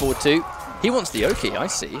 Right, there's the forward 2. He wants the Oki, I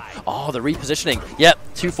see. Oh, the repositioning. Yep,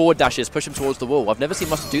 2 forward dashes, push him towards the wall. I've never seen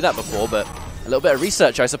Mustard do that before, but a little bit of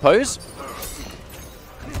research, I suppose.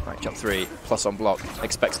 Right, jump 3, plus on block.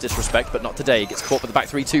 Expects disrespect, but not today. Gets caught with the back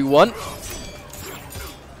 3, 2, 1.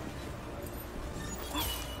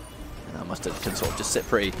 And now Mustard can sort of just sit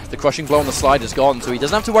pretty. The crushing blow on the slide is gone, so he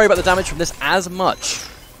doesn't have to worry about the damage from this as much.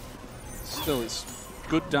 Still, it's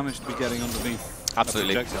good damage to be getting underneath.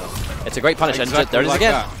 Absolutely. It's a great punish, exactly, and there it is like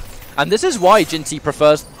again. That. And this is why Jinty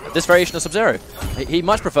prefers this variation of Sub-Zero. He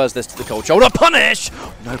much prefers this to the cold shoulder punish.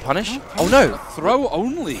 No punish? Oh no. Throw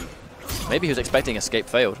only. Maybe he was expecting escape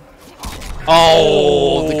failed.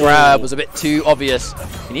 Oh, the grab was a bit too obvious.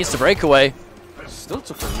 He needs to break away. Still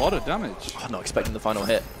took a lot of damage. Oh, not expecting the final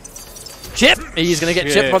hit. Chip! He's going to get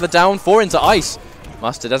chipped by the down 4 into ice.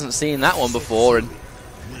 Mustard hasn't seen that one before, and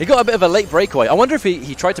he got a bit of a late breakaway. I wonder if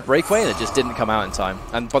he tried to break away and it just didn't come out in time.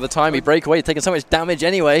 And by the time he break away, he'd taken so much damage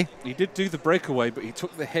anyway. He did do the breakaway, but he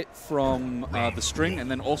took the hit from the string and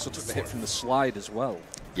then also took the hit from the slide as well.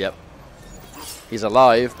 Yep. He's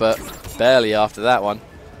alive, but barely after that one.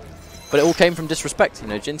 But it all came from disrespect. You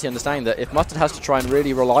know, Jinty understanding that if Mustard has to try and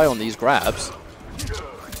really rely on these grabs,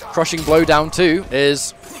 crushing blow down 2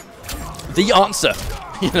 is the answer,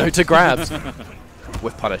 you know, to grabs.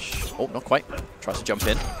 With punish. Oh, not quite. Tries to jump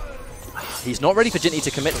in. He's not ready for Jinty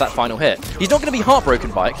to commit to that final hit. He's not going to be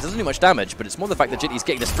heartbroken by it because it doesn't do much damage, but it's more the fact that Jinty's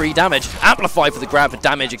getting this free damage. Amplified for the grab for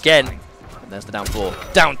damage again. And there's the down 4.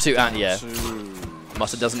 Down 2 anti-air.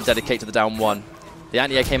 Mustard doesn't dedicate to the down 1. The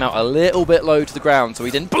anti-air came out a little bit low to the ground, so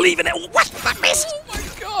he didn't believe in it. Oh, what? That missed! Oh my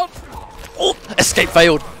god! Oh, escape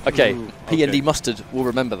failed. Okay, Ooh, PND Mustard will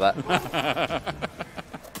remember that.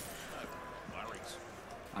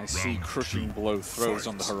 I see crushing blow throws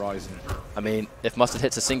on the horizon. I mean, if Mustard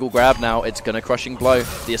hits a single grab now, it's going to crushing blow.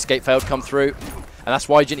 The escape failed come through, and that's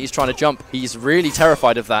why Jinty's trying to jump. He's really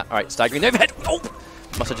terrified of that. All right, staggering overhead. Oh!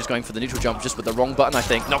 Mustard just going for the neutral jump, just with the wrong button, I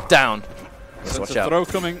think. Knocked down. Let's watch out. Throw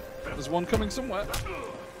coming. There's one coming somewhere.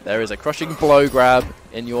 There is a crushing blow grab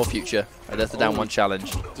in your future. And there's the down 1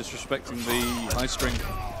 challenge. Disrespecting the high string.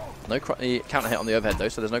 No counter hit on the overhead, though,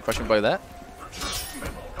 so there's no crushing blow there.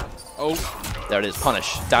 Oh. There it is.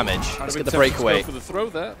 Punish. Damage. Let's get the breakaway. For the throw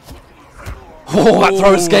there. Oh, that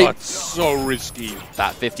throw escape. That's so risky.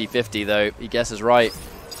 That 50-50, though. He guesses right.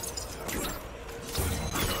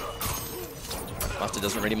 Mustard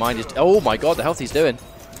doesn't really mind. Oh, my God, the health he's doing.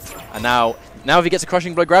 And now if he gets a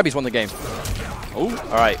crushing blow grab, he's won the game. Oh.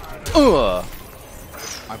 All right.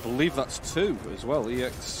 I believe that's 2 as well.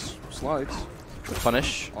 EX slides. With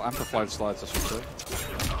punish. Or amplified slides, I should say.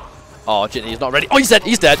 Oh, Jinty's not ready. Oh, he's dead.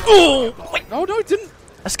 He's dead. Oh, wait. No, it didn't.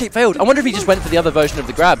 Escape failed. I wonder if he just went for the other version of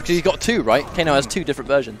the grab, because he's got 2, right? Kano has 2 different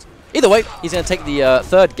versions. Either way, he's going to take the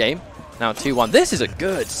third game. Now 2-1. This is a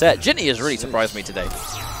good set. Jinty has really surprised me today.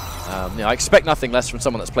 You know, I expect nothing less from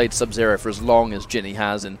someone that's played Sub-Zero for as long as Jinty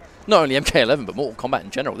has, and not only MK11, but Mortal Kombat in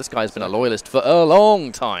general. This guy's been a loyalist for a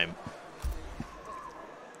long time.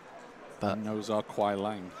 But he knows our Kwai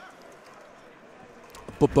Lang.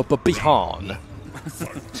 Bihan.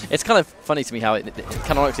 It's kind of funny to me how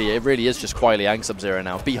canonically it really is just Kwai Liang Sub-Zero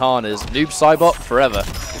now. Bihan is Noob Cybot forever.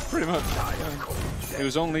 Pretty much. He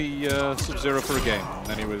was only Sub-Zero for a game, and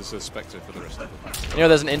then he was a Spectre for the rest of it. You know,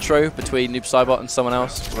 there's an intro between Noob Cybot and someone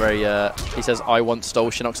else where he says, "I once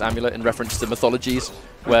stole Shinnok's amulet," in reference to mythologies,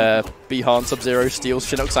 where Bihan Sub-Zero steals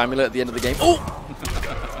Shinnok's amulet at the end of the game. Oh!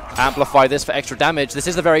 Amplify this for extra damage. This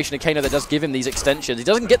is the variation of Kano that does give him these extensions. He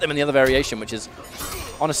doesn't get them in the other variation, which is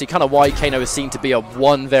honestly kind of why Kano is seen to be a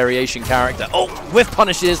 1 variation character. Oh, whiff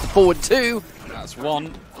punishes the forward 2. That's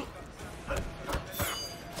 1.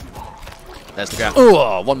 There's the ground.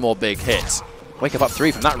 Oh, 1 more big hit. Wake up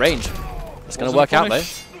 3 from that range. It's going to work out, though.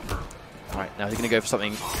 All right, now he's going to go for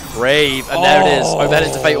something brave, and there it is. Overhead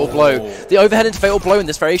into Fatal Blow. The overhead into Fatal Blow in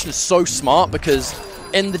this variation is so smart because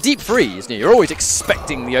in the deep freeze, you're always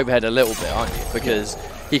expecting the overhead a little bit, aren't you? Because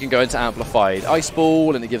he can go into amplified ice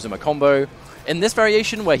ball, and it gives him a combo. In this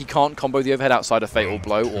variation, where he can't combo the overhead outside of Fatal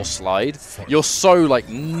Blow or slide, you're so, like,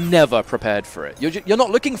 never prepared for it. You're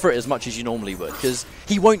not looking for it as much as you normally would, because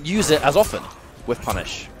he won't use it as often with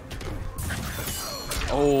punish.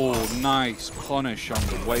 Oh, nice punish on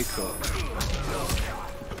the wake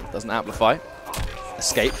up. Doesn't amplify.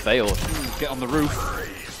 Escape failed. Get on the roof.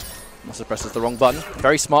 Mustard presses the wrong button.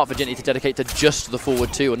 Very smart for Jinty to dedicate to just the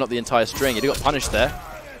forward 2 and not the entire string. He got punished there.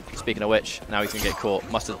 Speaking of which, now he's going to get caught.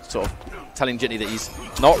 Mustard sort of telling Jinty that he's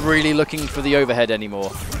not really looking for the overhead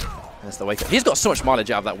anymore. There's the wake up. He's got so much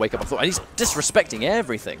mileage out of that wake up, I thought, and he's disrespecting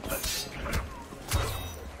everything.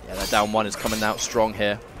 Yeah, that down 1 is coming out strong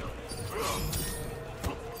here.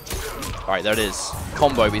 All right, there it is.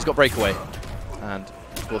 Combo, but he's got breakaway. And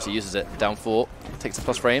of course he uses it. Down 4, takes the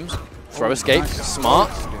plus frames. Throw escape, nice.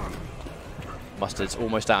 Smart. Mustard's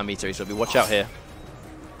almost out of meter, so watch out here.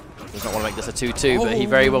 Does not want to make this a 2-2, but he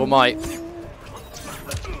very well might.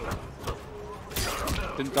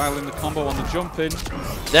 Didn't dial in the combo on the jump in.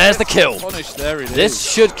 There's the kill. Punish, there it This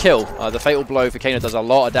is. should kill. The fatal blow for Kano does a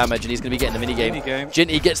lot of damage, and he's going to be getting the minigame.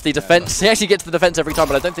 Jinty gets the defense. He actually gets the defense every time,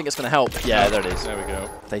 but I don't think it's going to help. Yeah, there it is. There we go.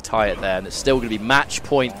 They tie it there, and it's still going to be match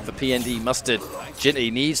point for PND Mustard.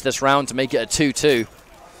 Jinty needs this round to make it a 2-2.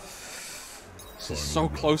 This is so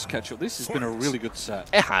close, Ketchup. This has been a really good set.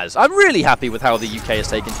 It has. I'm really happy with how the UK has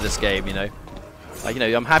taken to this game, you know.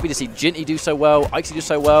 I'm happy to see Jinty do so well, Ixie do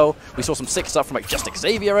so well. We saw some sick stuff from like Just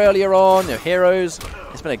Xavier earlier on, Heroes.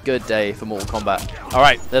 It's been a good day for Mortal Kombat. All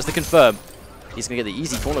right, there's the confirm. He's going to get the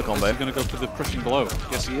easy corner combo. He's going to go for the crushing blow.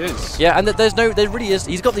 Yes, he is. Yeah, and there really is.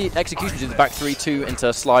 He's got the execution to the back 3-2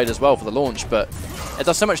 into slide as well for the launch, but it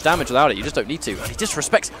does so much damage without it. You just don't need to. And he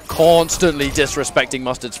constantly disrespecting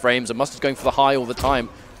Mustard's frames, and Mustard's going for the high all the time.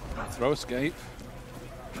 Throw escape.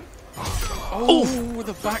 Oh, with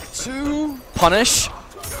a back 2. Punish.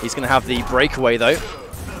 He's going to have the breakaway though,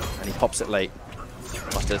 and he pops it late.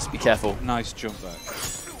 Mustard, be careful. Nice jump back.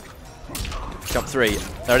 Jump 3.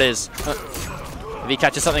 There it is. If he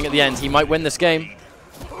catches something at the end, he might win this game.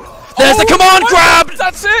 There's the command grab!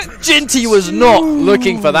 That's it! Jinty was not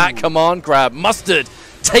looking for that command grab. Mustard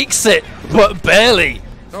takes it, but barely.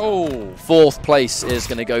 Oh. 4th place is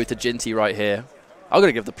going to go to Jinty right here. I'm going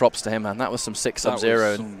to give the props to him, man. That was some sick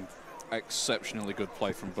Sub-Zero. Exceptionally good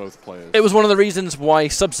play from both players. It was one of the reasons why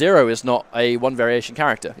Sub-Zero is not a one variation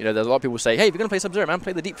character. You know, there's a lot of people who say, hey, if you're going to play Sub-Zero, man,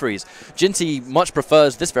 play the Deep Freeze. Jinty much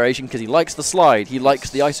prefers this variation because he likes the slide, he likes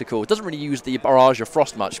the icicle. It doesn't really use the barrage of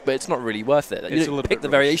frost much, but it's not really worth it. You don't pick the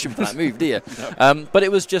variation for that move, do you? No. But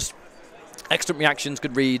it was just excellent reactions,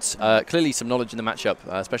 good reads, clearly some knowledge in the matchup,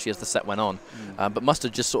 especially as the set went on. But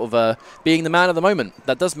Mustard just sort of being the man of the moment.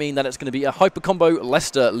 That does mean that it's going to be a Hyper Combo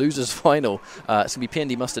Leicester losers final. It's going to be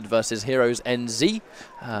PND Mustard versus Heroes NZ.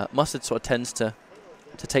 Mustard sort of tends to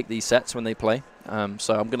take these sets when they play,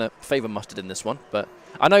 so I'm going to favour Mustard in this one. But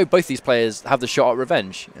I know both these players have the shot at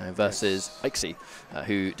revenge versus Ixie,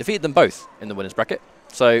 who defeated them both in the winners bracket.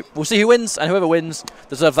 So we'll see who wins, and whoever wins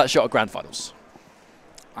deserves that shot at Grand Finals.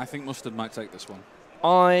 I think Mustard might take this one.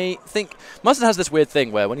 I think Mustard has this weird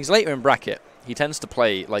thing where when he's later in bracket, he tends to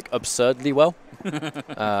play like absurdly well.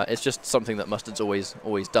 It's just something that Mustard's always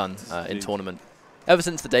done in tournament. Ever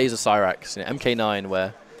since the days of Cyrax, MK9,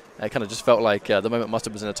 where it kind of just felt like the moment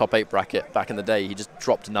Mustard was in a top 8 bracket back in the day, he just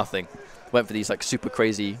dropped nothing. Went for these like super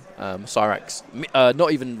crazy Cyrax,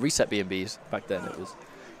 not even reset B&Bs back then. It was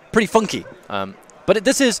pretty funky. But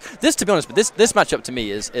this to be honest, but this matchup to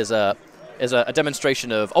me is a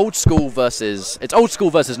demonstration of old school versus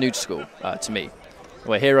new school to me,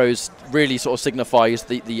 where Heroes really sort of signifies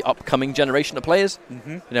the upcoming generation of players.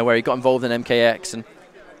 You know, where he got involved in MKX and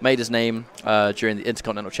made his name during the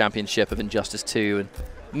Intercontinental Championship of Injustice 2 and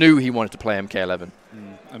knew he wanted to play MK11.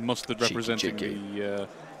 And Mustard representing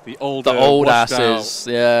the old asses,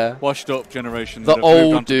 washed up generation. The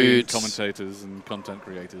old dudes, commentators and content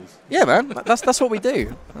creators. Yeah, man, that's what we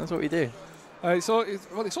do. That's what we do. It's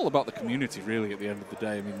all about the community, really, at the end of the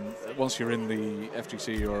day. I mean, once you're in the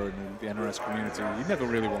FGC or in the NRS community, you never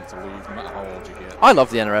really want to leave, no matter how old you get. I love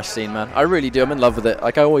the NRS scene, man. I really do. I'm in love with it.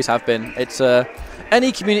 Like I always have been. It's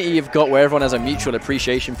any community you've got where everyone has a mutual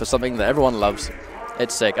appreciation for something that everyone loves.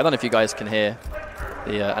 It's sick. I don't know if you guys can hear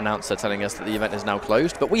the announcer telling us that the event is now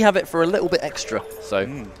closed, but we have it for a little bit extra.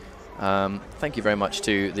 So. Thank you very much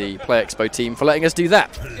to the Play Expo team for letting us do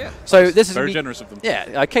that. Yeah, so this is very generous of them.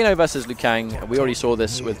 Yeah, Kano versus Liu Kang. We already saw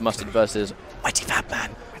this with Mustard versus Mighty Fat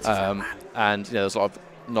Man, and there's a lot of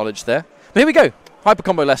knowledge there. But here we go. Hyper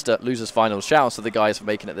Combo Leicester losers finals. Shout out to the guys for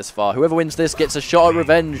making it this far. Whoever wins this gets a shot at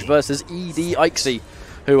revenge versus ED Ixie,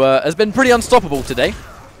 who has been pretty unstoppable today.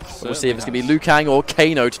 So we'll see if it's going to be Liu Kang or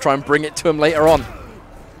Kano to try and bring it to him later on.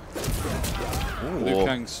 Liu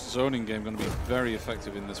Kang's zoning game going to be very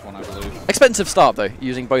effective in this one, I believe. Expensive start, though,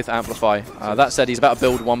 using both Amplify. That said, he's about to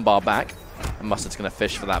build 1 bar back, and Mustard's going to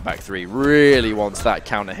fish for that back 3. Really wants that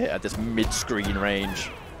counter hit at this mid-screen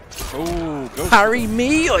range. Oh, go parry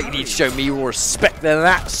me! Oh, you need to show me more respect than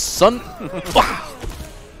that, son!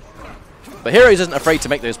 But Heroes isn't afraid to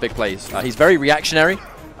make those big plays. He's very reactionary.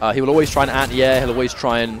 He will always try and anti-air. He'll always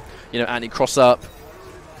try and anti-cross up.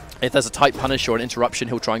 If there's a tight punish or an interruption,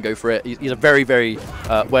 he'll try and go for it. He's a very, very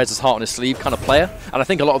wears his heart on his sleeve kind of player. And I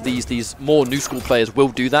think a lot of these more new school players will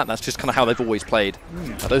do that. That's just kind of how they've always played.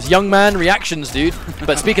 Those young man reactions, dude.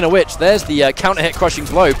 But speaking of which, there's the counter hit crushing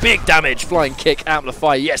blow. Big damage, flying kick,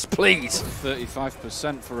 Amplify. Yes, please.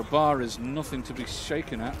 35% for a bar is nothing to be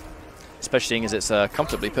shaken at. Especially seeing as it's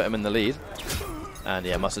comfortably put him in the lead. And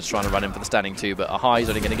yeah, Mustard's trying to run in for the standing 2, but a high is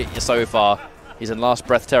only going to get you so far. He's in last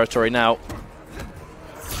breath territory now.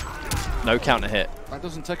 No counter hit. That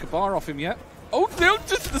doesn't take a bar off him yet. Oh, no,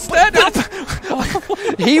 just the stand up!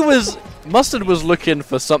 Mustard was looking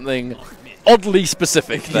for something oddly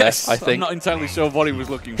specific there, yes, I think. I'm not entirely sure what he was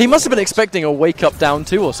looking for. He must have been expecting a wake-up down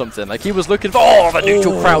 2 or something. Like, he was looking for, oh, the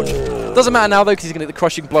neutral crouch. Doesn't matter now, though, because he's going to get the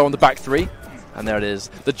crushing blow on the back 3. And there it is.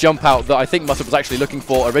 The jump out that I think Mustard was actually looking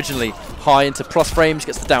for originally. High into plus frames,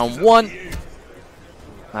 gets the down 1.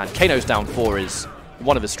 And Kano's down 4 is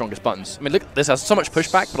one of his strongest buttons. I mean, look, this has so much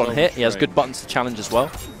pushback, but on hit, he has good buttons to challenge as well.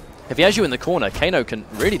 If he has you in the corner, Kano can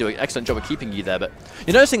really do an excellent job of keeping you there, but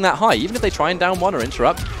you're noticing that high, even if they try and down 1 or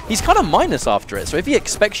interrupt, he's kind of minus after it. So if he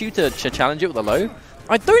expects you to challenge it with a low,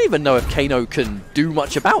 I don't even know if Kano can do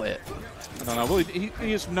much about it. I don't know. Well, he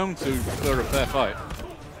is known to prefer a fair fight.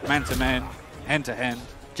 Man to man, hand to hand.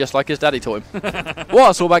 Just like his daddy taught him. What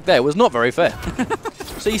I saw back there was not very fair.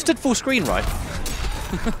 So he stood full screen, right?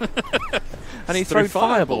 And he threw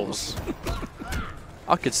fireballs.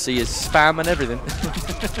 I could see his spam and everything.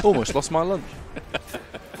 Almost lost my lunch.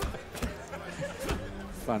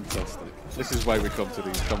 Fantastic. This is why we come to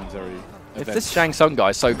these commentary If events. this Shang Tsung guy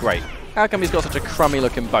is so great, how come he's got such a crummy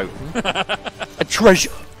looking boat? A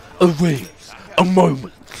treasure, a ring, a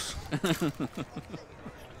moment.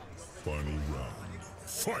 Final round.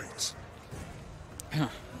 Fight!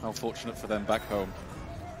 How fortunate for them back home.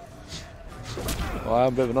 Well, I'm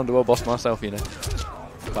a bit of an underworld boss myself, you know.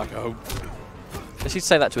 Back home. I should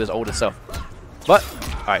say that to his older self. But,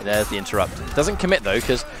 alright, there's the interrupt. Doesn't commit though,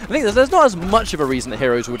 because I think there's not as much of a reason that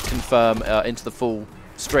Heroes would confirm into the full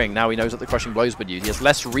string. Now he knows that the crushing blow's been used. He has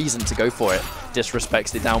less reason to go for it.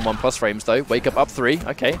 Disrespects the down 1 plus frames though. Wake up 3.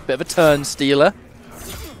 Okay, bit of a turn stealer.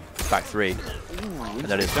 Back 3. And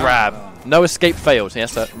there it is. Grab. No escape failed. He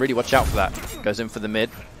has to really watch out for that. Goes in for the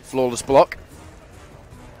mid. Flawless block.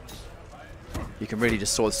 You can really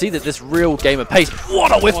just sort of see that this real game of pace.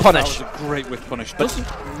 What a whiff punish! That was a great whiff punish. Doesn't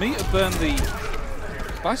meter burn the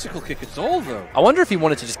bicycle kick at all, though. I wonder if he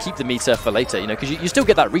wanted to just keep the meter for later, you know, because you still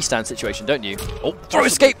get that restand situation, don't you? Oh, throw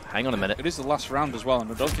escape! Hang on a minute. It is the last round as well,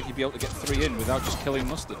 and I don't think he'd be able to get 3 in without just killing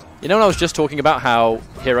Mustard. You know when I was just talking about how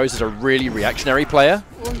Heroes is a really reactionary player?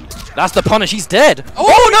 That's the punish, he's dead!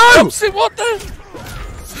 Oh no! What the?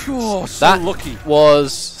 Oh, so that lucky.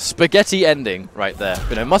 Was spaghetti ending right there.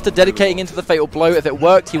 You know, Mustard dedicating into the fatal blow. If it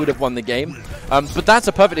worked, he would have won the game. But that's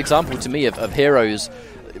a perfect example to me of Heroes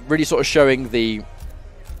really sort of showing the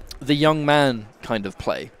young man kind of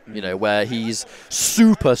play. You know, where he's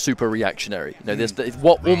super reactionary. You know,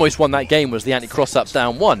 what almost won that game was the anti-cross up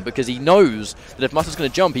down 1 because he knows that if Mustard's going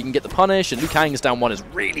to jump, he can get the punish, and Liu Kang's down 1 is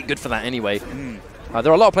really good for that anyway. There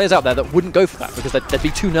are a lot of players out there that wouldn't go for that because they'd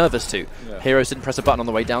be too nervous to. Yeah. Heroes didn't press a button on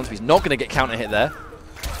the way down, so he's not going to get counter hit there.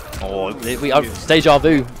 Oh, deja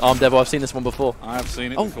vu, Arm Devil. I've seen this one before. I have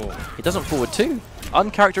seen it before. He doesn't forward 2.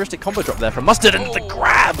 Uncharacteristic combo drop there from Mustard and the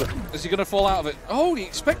grab. Is he going to fall out of it? Oh, he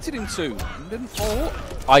expected him to. He didn't fall.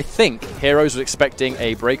 I think Heroes was expecting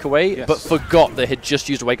a breakaway, but forgot they had just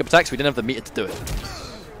used a wake-up attack, so we didn't have the meter to do it.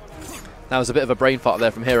 That was a bit of a brain fart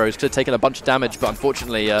there from Heroes. Could have taken a bunch of damage, but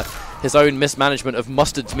unfortunately his own mismanagement of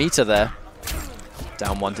Mustard's meter there.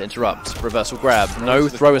 Down 1 to interrupt. Reversal grab. No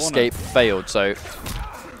throw escape failed, so...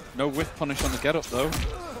 No whiff punish on the get-up, though.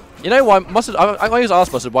 You know why Mustard... I always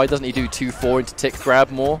ask Mustard, why doesn't he do 2-4 into tick grab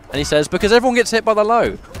more? And he says, because everyone gets hit by the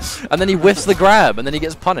low. And then he whiffs the grab, and then he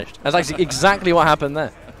gets punished. That's actually exactly what happened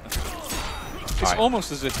there. It's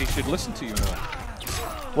almost as if he should listen to you more.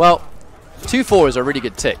 Well, 2-4 is a really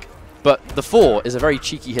good tick. But the 4 is a very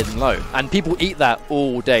cheeky hidden low, and people eat that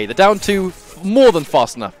all day. They're down 2 more than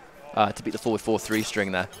fast enough to beat the 4 with 4-3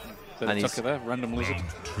 string there. And he's there, random lizard.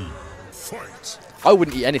 I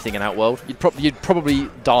wouldn't eat anything in Outworld. You'd probably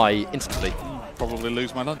die instantly. Probably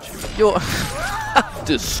lose my lunch. You're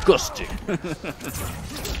disgusting.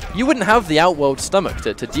 You wouldn't have the Outworld stomach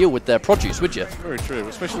to deal with their produce, would you? Very true,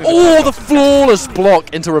 especially. Oh, the flawless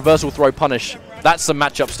block into reversal throw punish. That's some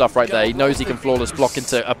matchup stuff right there. He knows he can flawless block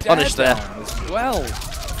into a punish there. Well,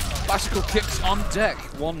 bicycle kicks on deck.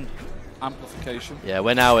 1 amplification. Yeah,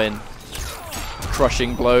 we're now in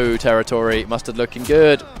crushing blow territory. Mustard looking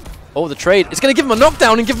good. Oh, the trade. It's going to give him a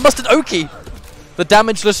knockdown and give Mustard Oki. The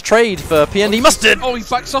damageless trade for PND Mustard. Oh, he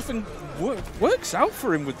backs off and works out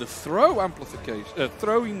for him with the throw amplification.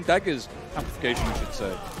 Throwing daggers amplification, I should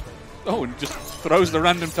say. Oh, and just throws the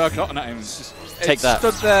random Tarkotan at him. Take that.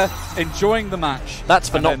 Stood there enjoying the match. That's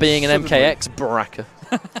for not being an MKX Baraka.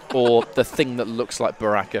 Or the thing that looks like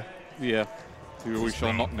Baraka. Yeah, who we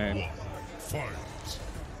shall not name.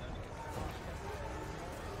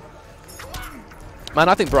 Man,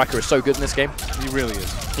 I think Baraka is so good in this game. He really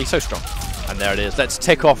is. He's so strong. And there it is. Let's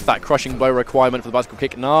tick off that crushing blow requirement for the bicycle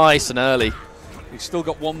kick. Nice and early. He's still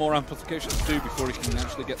got 1 more amplification to do before he can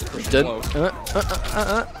actually get the crushing blow.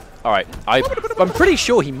 All right, I'm pretty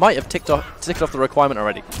sure he might have ticked off the requirement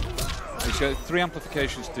already. He's got 3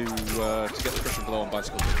 amplifications to get the crushing blow on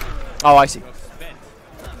bicycle. Oh, I see.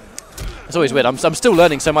 It's always weird. I'm still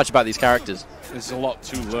learning so much about these characters. There's a lot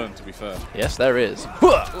to learn, to be fair. Yes, there is.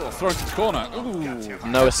 Oh, thrown to the corner. Ooh,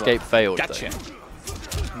 No escape failed. Gotcha. Though.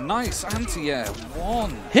 Nice anti-air.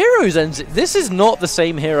 1. Heroes ends. This is not the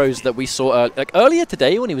same Heroes that we saw like earlier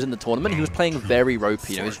today when he was in the tournament. He was playing very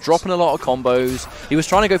ropey. You know, he was dropping a lot of combos. He was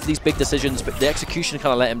trying to go for these big decisions, but the execution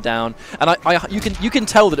kind of let him down. And you can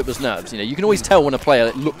tell that it was nerves. You know, you can always tell when a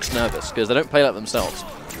player looks nervous because they don't play like themselves.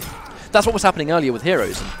 That's what was happening earlier with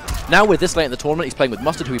Heroes. And now with this late in the tournament, he's playing with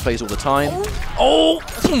Mustard, who he plays all the time. Oh,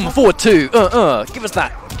 forward 2. Give us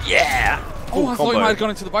that. Yeah. Oh, I thought he might have gone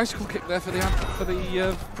into the bicycle kick there for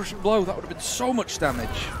the crushing blow. That would have been so much damage.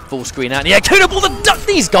 Full screen out. Yeah, Kano ball the duck.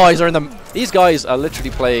 These guys are in them. These guys are literally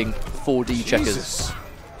playing 4D checkers.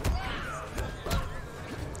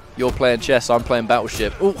 You're playing chess. I'm playing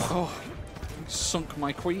Battleship. Oh, sunk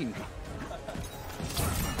my queen.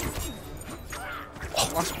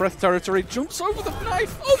 Last breath territory, jumps over the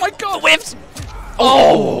knife. Oh my god! Whiffs!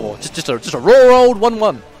 Oh, just a raw old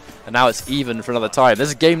 1-1. And now it's even for another time. This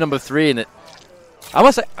is game number 3, and I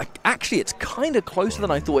must say, actually, it's kind of closer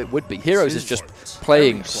than I thought it would be. Heroes is just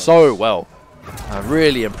playing so well. I'm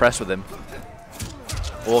really impressed with him.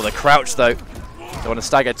 Oh, the crouch, though. Don't want to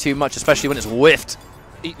stagger too much, especially when it's whiffed.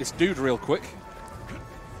 Eat this dude real quick.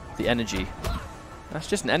 The energy. That's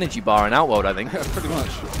just an energy bar in Outworld, I think. Yeah, pretty much.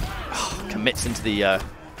 Commits into the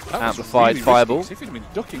amplified fireball. If he'd been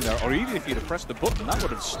ducking there, or even if he'd have pressed the button, that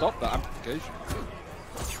would have stopped that amplification.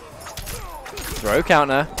 Throw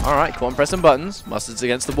counter. All right, come on, pressing buttons. Mustard's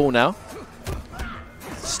against the wall now.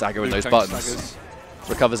 Stagger with those buttons. Staggers.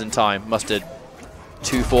 Recovers in time. Mustard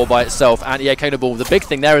 2-4 by itself. Anti-air Kano ball. The big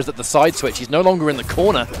thing there is that the side switch, he's no longer in the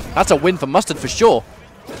corner. That's a win for Mustard for sure.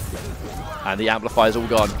 And the amplifier's all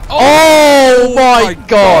gone. Oh my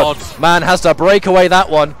god! Man has to break away that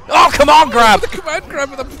one. Oh, come on, grab! The command grab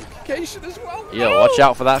with amplification as well. Yeah, watch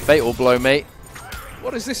out for that fatal blow, mate.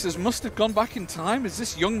 What is this? Has Mustard gone back in time? Is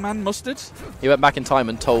this young man Mustard? He went back in time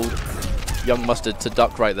and told young Mustard to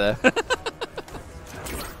duck right there.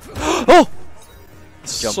 Oh!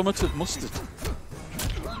 Summit of Mustard.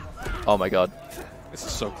 Oh my god. This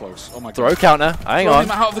is so close. Oh my god. Throw counter. Hang Throw on.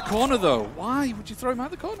 him out of the corner though. Why would you throw him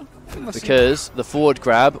out of the corner? Because the forward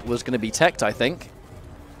grab was going to be teched, I think.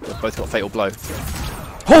 They've both got fatal blow.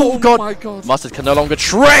 Oh god! My god. Mustard can no longer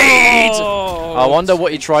trade! Oh, I wonder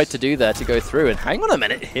what he tried to do there to go through. And hang on a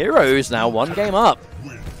minute. Heroes now 1 game up.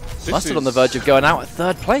 Mustard on the verge of going out at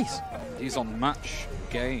 3rd place. He's on match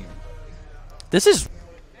game. This is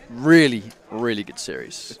really, really good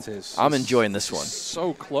series. It is. I'm enjoying this one.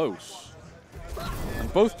 So close.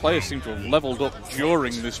 And both players seem to have leveled up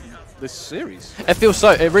during this series. It feels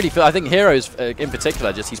so. It really feels. I think Heroes in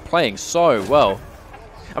particular, just he's playing so well.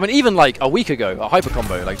 I mean, even like a week ago, a hyper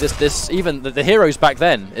combo like this. Even the Heroes back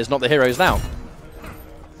then is not the Heroes now.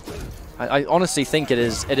 I honestly think it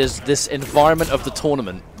is this environment of the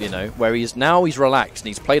tournament, you know, where he's relaxed and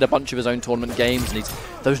he's played a bunch of his own tournament games and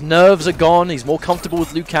those nerves are gone. He's more comfortable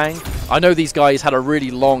with Liu Kang. I know these guys had a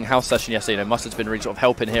really long house session yesterday. You know, Mustard's been really sort of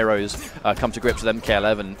helping Heroes come to grips with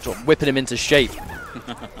MK11, sort of whipping him into shape.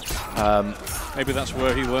 Maybe that's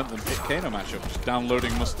where he learned the Kano matchups,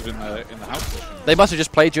 downloading Mustard in the house session. They must have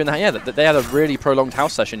just played during they had a really prolonged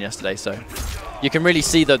house session yesterday, so you can really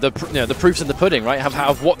see the proofs in the pudding, right?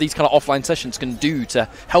 Of what these kind of offline sessions can do to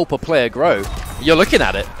help a player grow. You're looking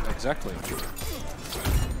at it. Exactly.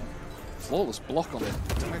 Flawless block on the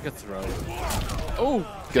dagger throw. Oh,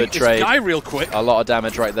 good trade. This guy real quick. A lot of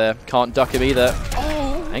damage right there. Can't duck him either.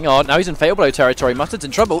 Oh. Hang on. Now he's in fatal blow territory. Mustard's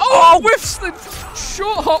in trouble. Oh, whiffs the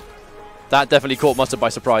short hop. That definitely caught Mustard by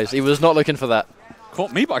surprise. He was not looking for that.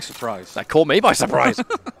 Caught me by surprise. That caught me by surprise.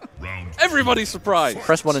 Everybody's surprised.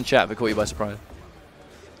 Press 1 in chat if it caught you by surprise.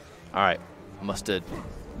 All right. Mustard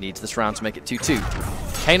needs this round to make it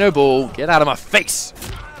 2-2. Kano ball. Get out of my face.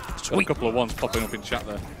 Got a couple of ones popping up in chat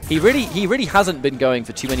there. He really hasn't been going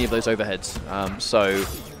for too many of those overheads. So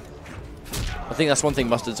I think that's one thing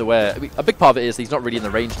Mustard's aware. I mean, a big part of it is he's not really in the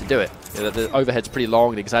range to do it. You know, the overhead's pretty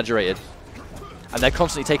long and exaggerated. And they're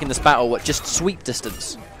constantly taking this battle at just sweep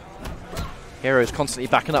distance. Hero's constantly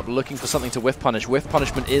backing up, looking for something to whiff punish. Whiff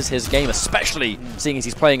punishment is his game, especially seeing as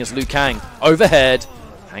he's playing as Liu Kang. Overhead.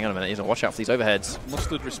 Hang on a minute, he's going to watch out for these overheads.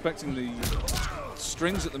 Mustard respecting the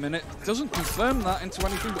strings at the minute. Doesn't confirm that into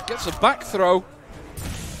anything, but gets a back throw.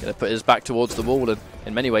 Going to put his back towards the wall, and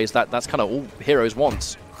in many ways, that's kind of all Heroes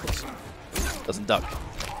wants. Doesn't duck.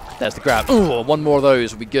 There's the grab. Ooh, one more of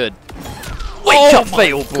those would be good. Wake up,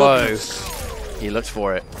 fatal blow. He looked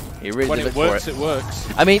for it. He really when did it look works, for it. it works.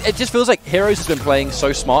 I mean, it just feels like Heroes has been playing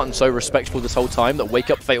so smart and so respectful this whole time that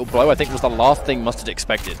Wake Up Fatal Blow, I think, was the last thing Mustard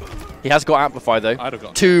expected. He has got Amplify, though. I'd have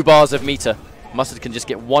got 2 bars of meter. Mustard can just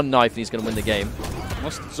get 1 knife and he's going to win the game.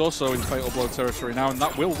 Mustard's also in Fatal Blow territory now, and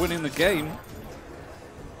that will win in the game.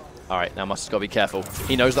 All right, now Mustard's got to be careful.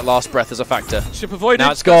 He knows that last breath is a factor. Chip avoided.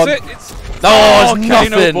 Now it's gone. That's it. It's Oh, it's Kano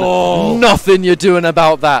nothing. ball. Nothing you're doing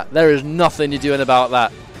about that. There is nothing you're doing about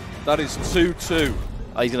that. That is 2-2.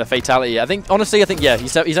 Oh, he's going to fatality. I think, honestly, yeah,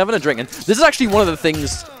 he's having a drink. And this is actually one of the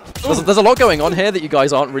things. There's a lot going on here that you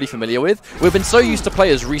guys aren't really familiar with. We've been so used to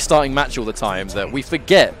players restarting match all the time that we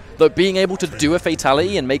forget that being able to do a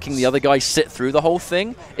fatality and making the other guy sit through the whole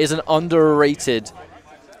thing is an underrated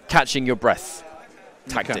catching your breath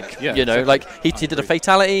tactic. Yeah, you know, exactly. like he did a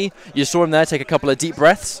fatality. You saw him there take a couple of deep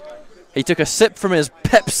breaths. He took a sip from his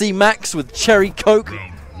Pepsi Max with cherry Coke.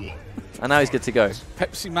 And now he's good to go.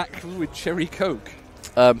 Pepsi Max with cherry Coke.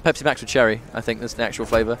 Pepsi Max with cherry, I think that's the actual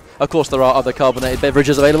flavour. Of course, there are other carbonated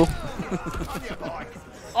beverages available.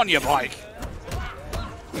 On your bike.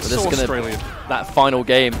 It's This so is Australian. That final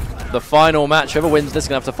game, the final match, whoever wins this is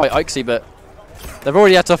going to have to fight Ixie, but they've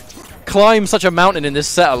already had to climb such a mountain in this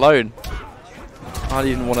set alone. I don't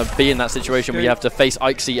even want to be in that situation where you have to face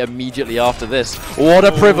Ixie immediately after this. What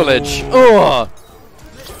a privilege. Ugh.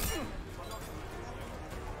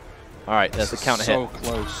 All right, there's the counter So hit.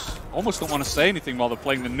 close. Almost don't want to say anything while they're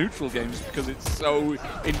playing the neutral games because it's so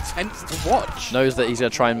intense to watch. Knows that he's going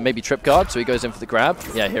to try and maybe trip guard, so he goes in for the grab.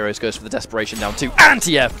 Yeah, Heroes goes for the desperation down 2.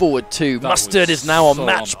 Anti-air forward 2. That Mustard was is now on so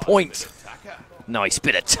match on point. Nice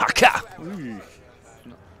bit of tucker.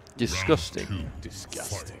 Disgusting.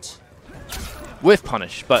 Disgusting. With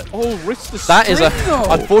punish, but Oh, wrist the that is though.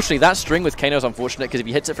 unfortunately, that string with Kano is unfortunate because if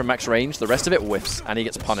he hits it from max range, the rest of it whiffs and he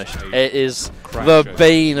gets punished. It is the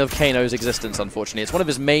bane of Kano's existence, unfortunately. It's one of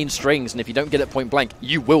his main strings, and if you don't get it point blank,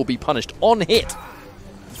 you will be punished on hit.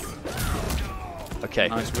 Okay,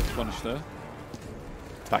 Nice whip punish there.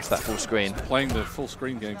 back to that full screen. Playing the full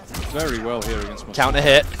screen game very well here against Mustard. Counter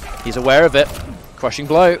hit. He's aware of it. Crushing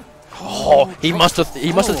blow. Oh, he must have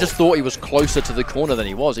just thought he was closer to the corner than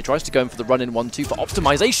he was. He tries to go in for the run in 1-2 for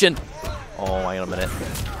optimization. Oh, hang on a minute.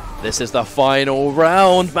 This is the final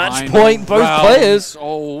round. Match point, both players.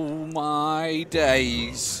 Oh my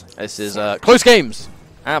days. This is close games.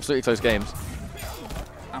 Absolutely close games.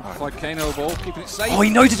 Amplified Kano ball, keeping it safe. Oh, he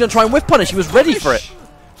knows he's going to try and whiff punish. He was ready for it.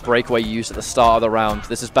 Breakaway used at the start of the round.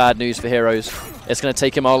 This is bad news for Heroes. It's going to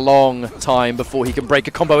take him a long time before he can break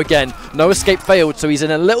a combo again. No escape failed, so he's in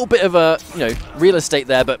a little bit of a, real estate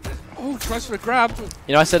there, but Oh, tries for a grab.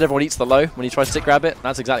 I said everyone eats the low when he tries to stick grab it.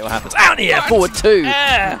 That's exactly what happens. Out here, forward 2.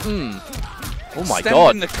 Oh my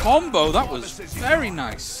god. Extending the combo, that was very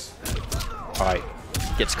nice. All right,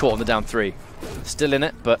 gets caught on the down 3. Still in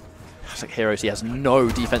it, but it's like Heroes, he has no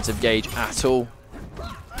defensive gauge at all.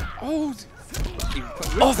 Oh,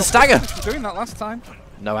 the stagger. Doing that last time.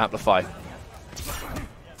 No amplify.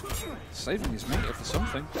 Saving his meter for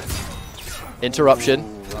something. Interruption.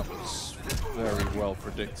 Oh, that was very well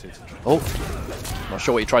predicted. Oh, not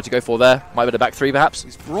sure what he tried to go for there. Might be the back 3 perhaps.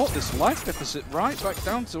 He's brought this life deficit right back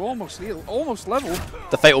down to almost level.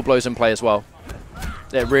 The fatal blow's in play as well.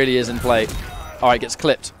 It really is in play. All right, gets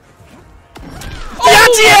clipped. Oh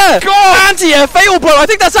Anti-air! Anti-air fatal blow. I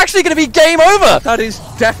think that's actually going to be game over. That is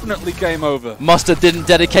definitely game over. Mustard didn't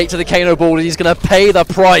dedicate to the Kano ball, and he's going to pay the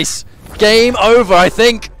price. Game over, I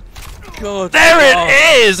think. God. There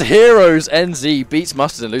it is! Heroes NZ beats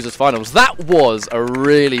Mustard in losers finals. That was a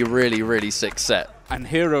really, really, really sick set. And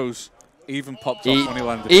Heroes even popped off when he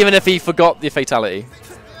landed. Even if he forgot the fatality.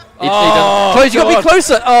 You God. got to be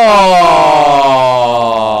closer.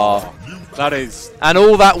 Oh! That is. And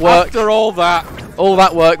all that work. After all that. All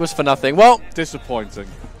that work was for nothing. Well, Disappointing.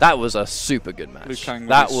 that was a super good match. Liu Kang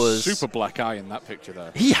That with was super black eye in that picture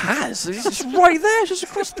there. He has. It's just right there, just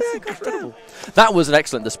across there. Incredible. That was an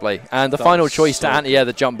excellent display. And the final choice to anti-air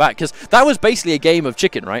the jump back, because that was basically a game of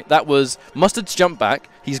chicken, right? That was Mustard's jump back.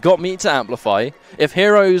 He's got meat to amplify. If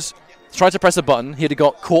Heroes tried to press a button, he'd have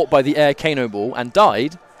got caught by the air Kano ball and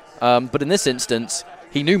died. But in this instance,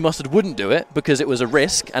 he knew Mustard wouldn't do it because it was a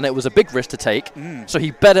risk, and it was a big risk to take. So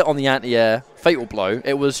he bet it on the anti-air fatal blow.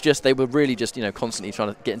 It was just, they were really just, constantly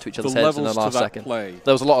trying to get into each other's heads in the last second. There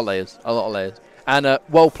was a lot of layers, And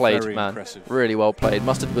well played, Very man. impressive. Really well played.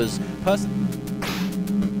 Mustard was...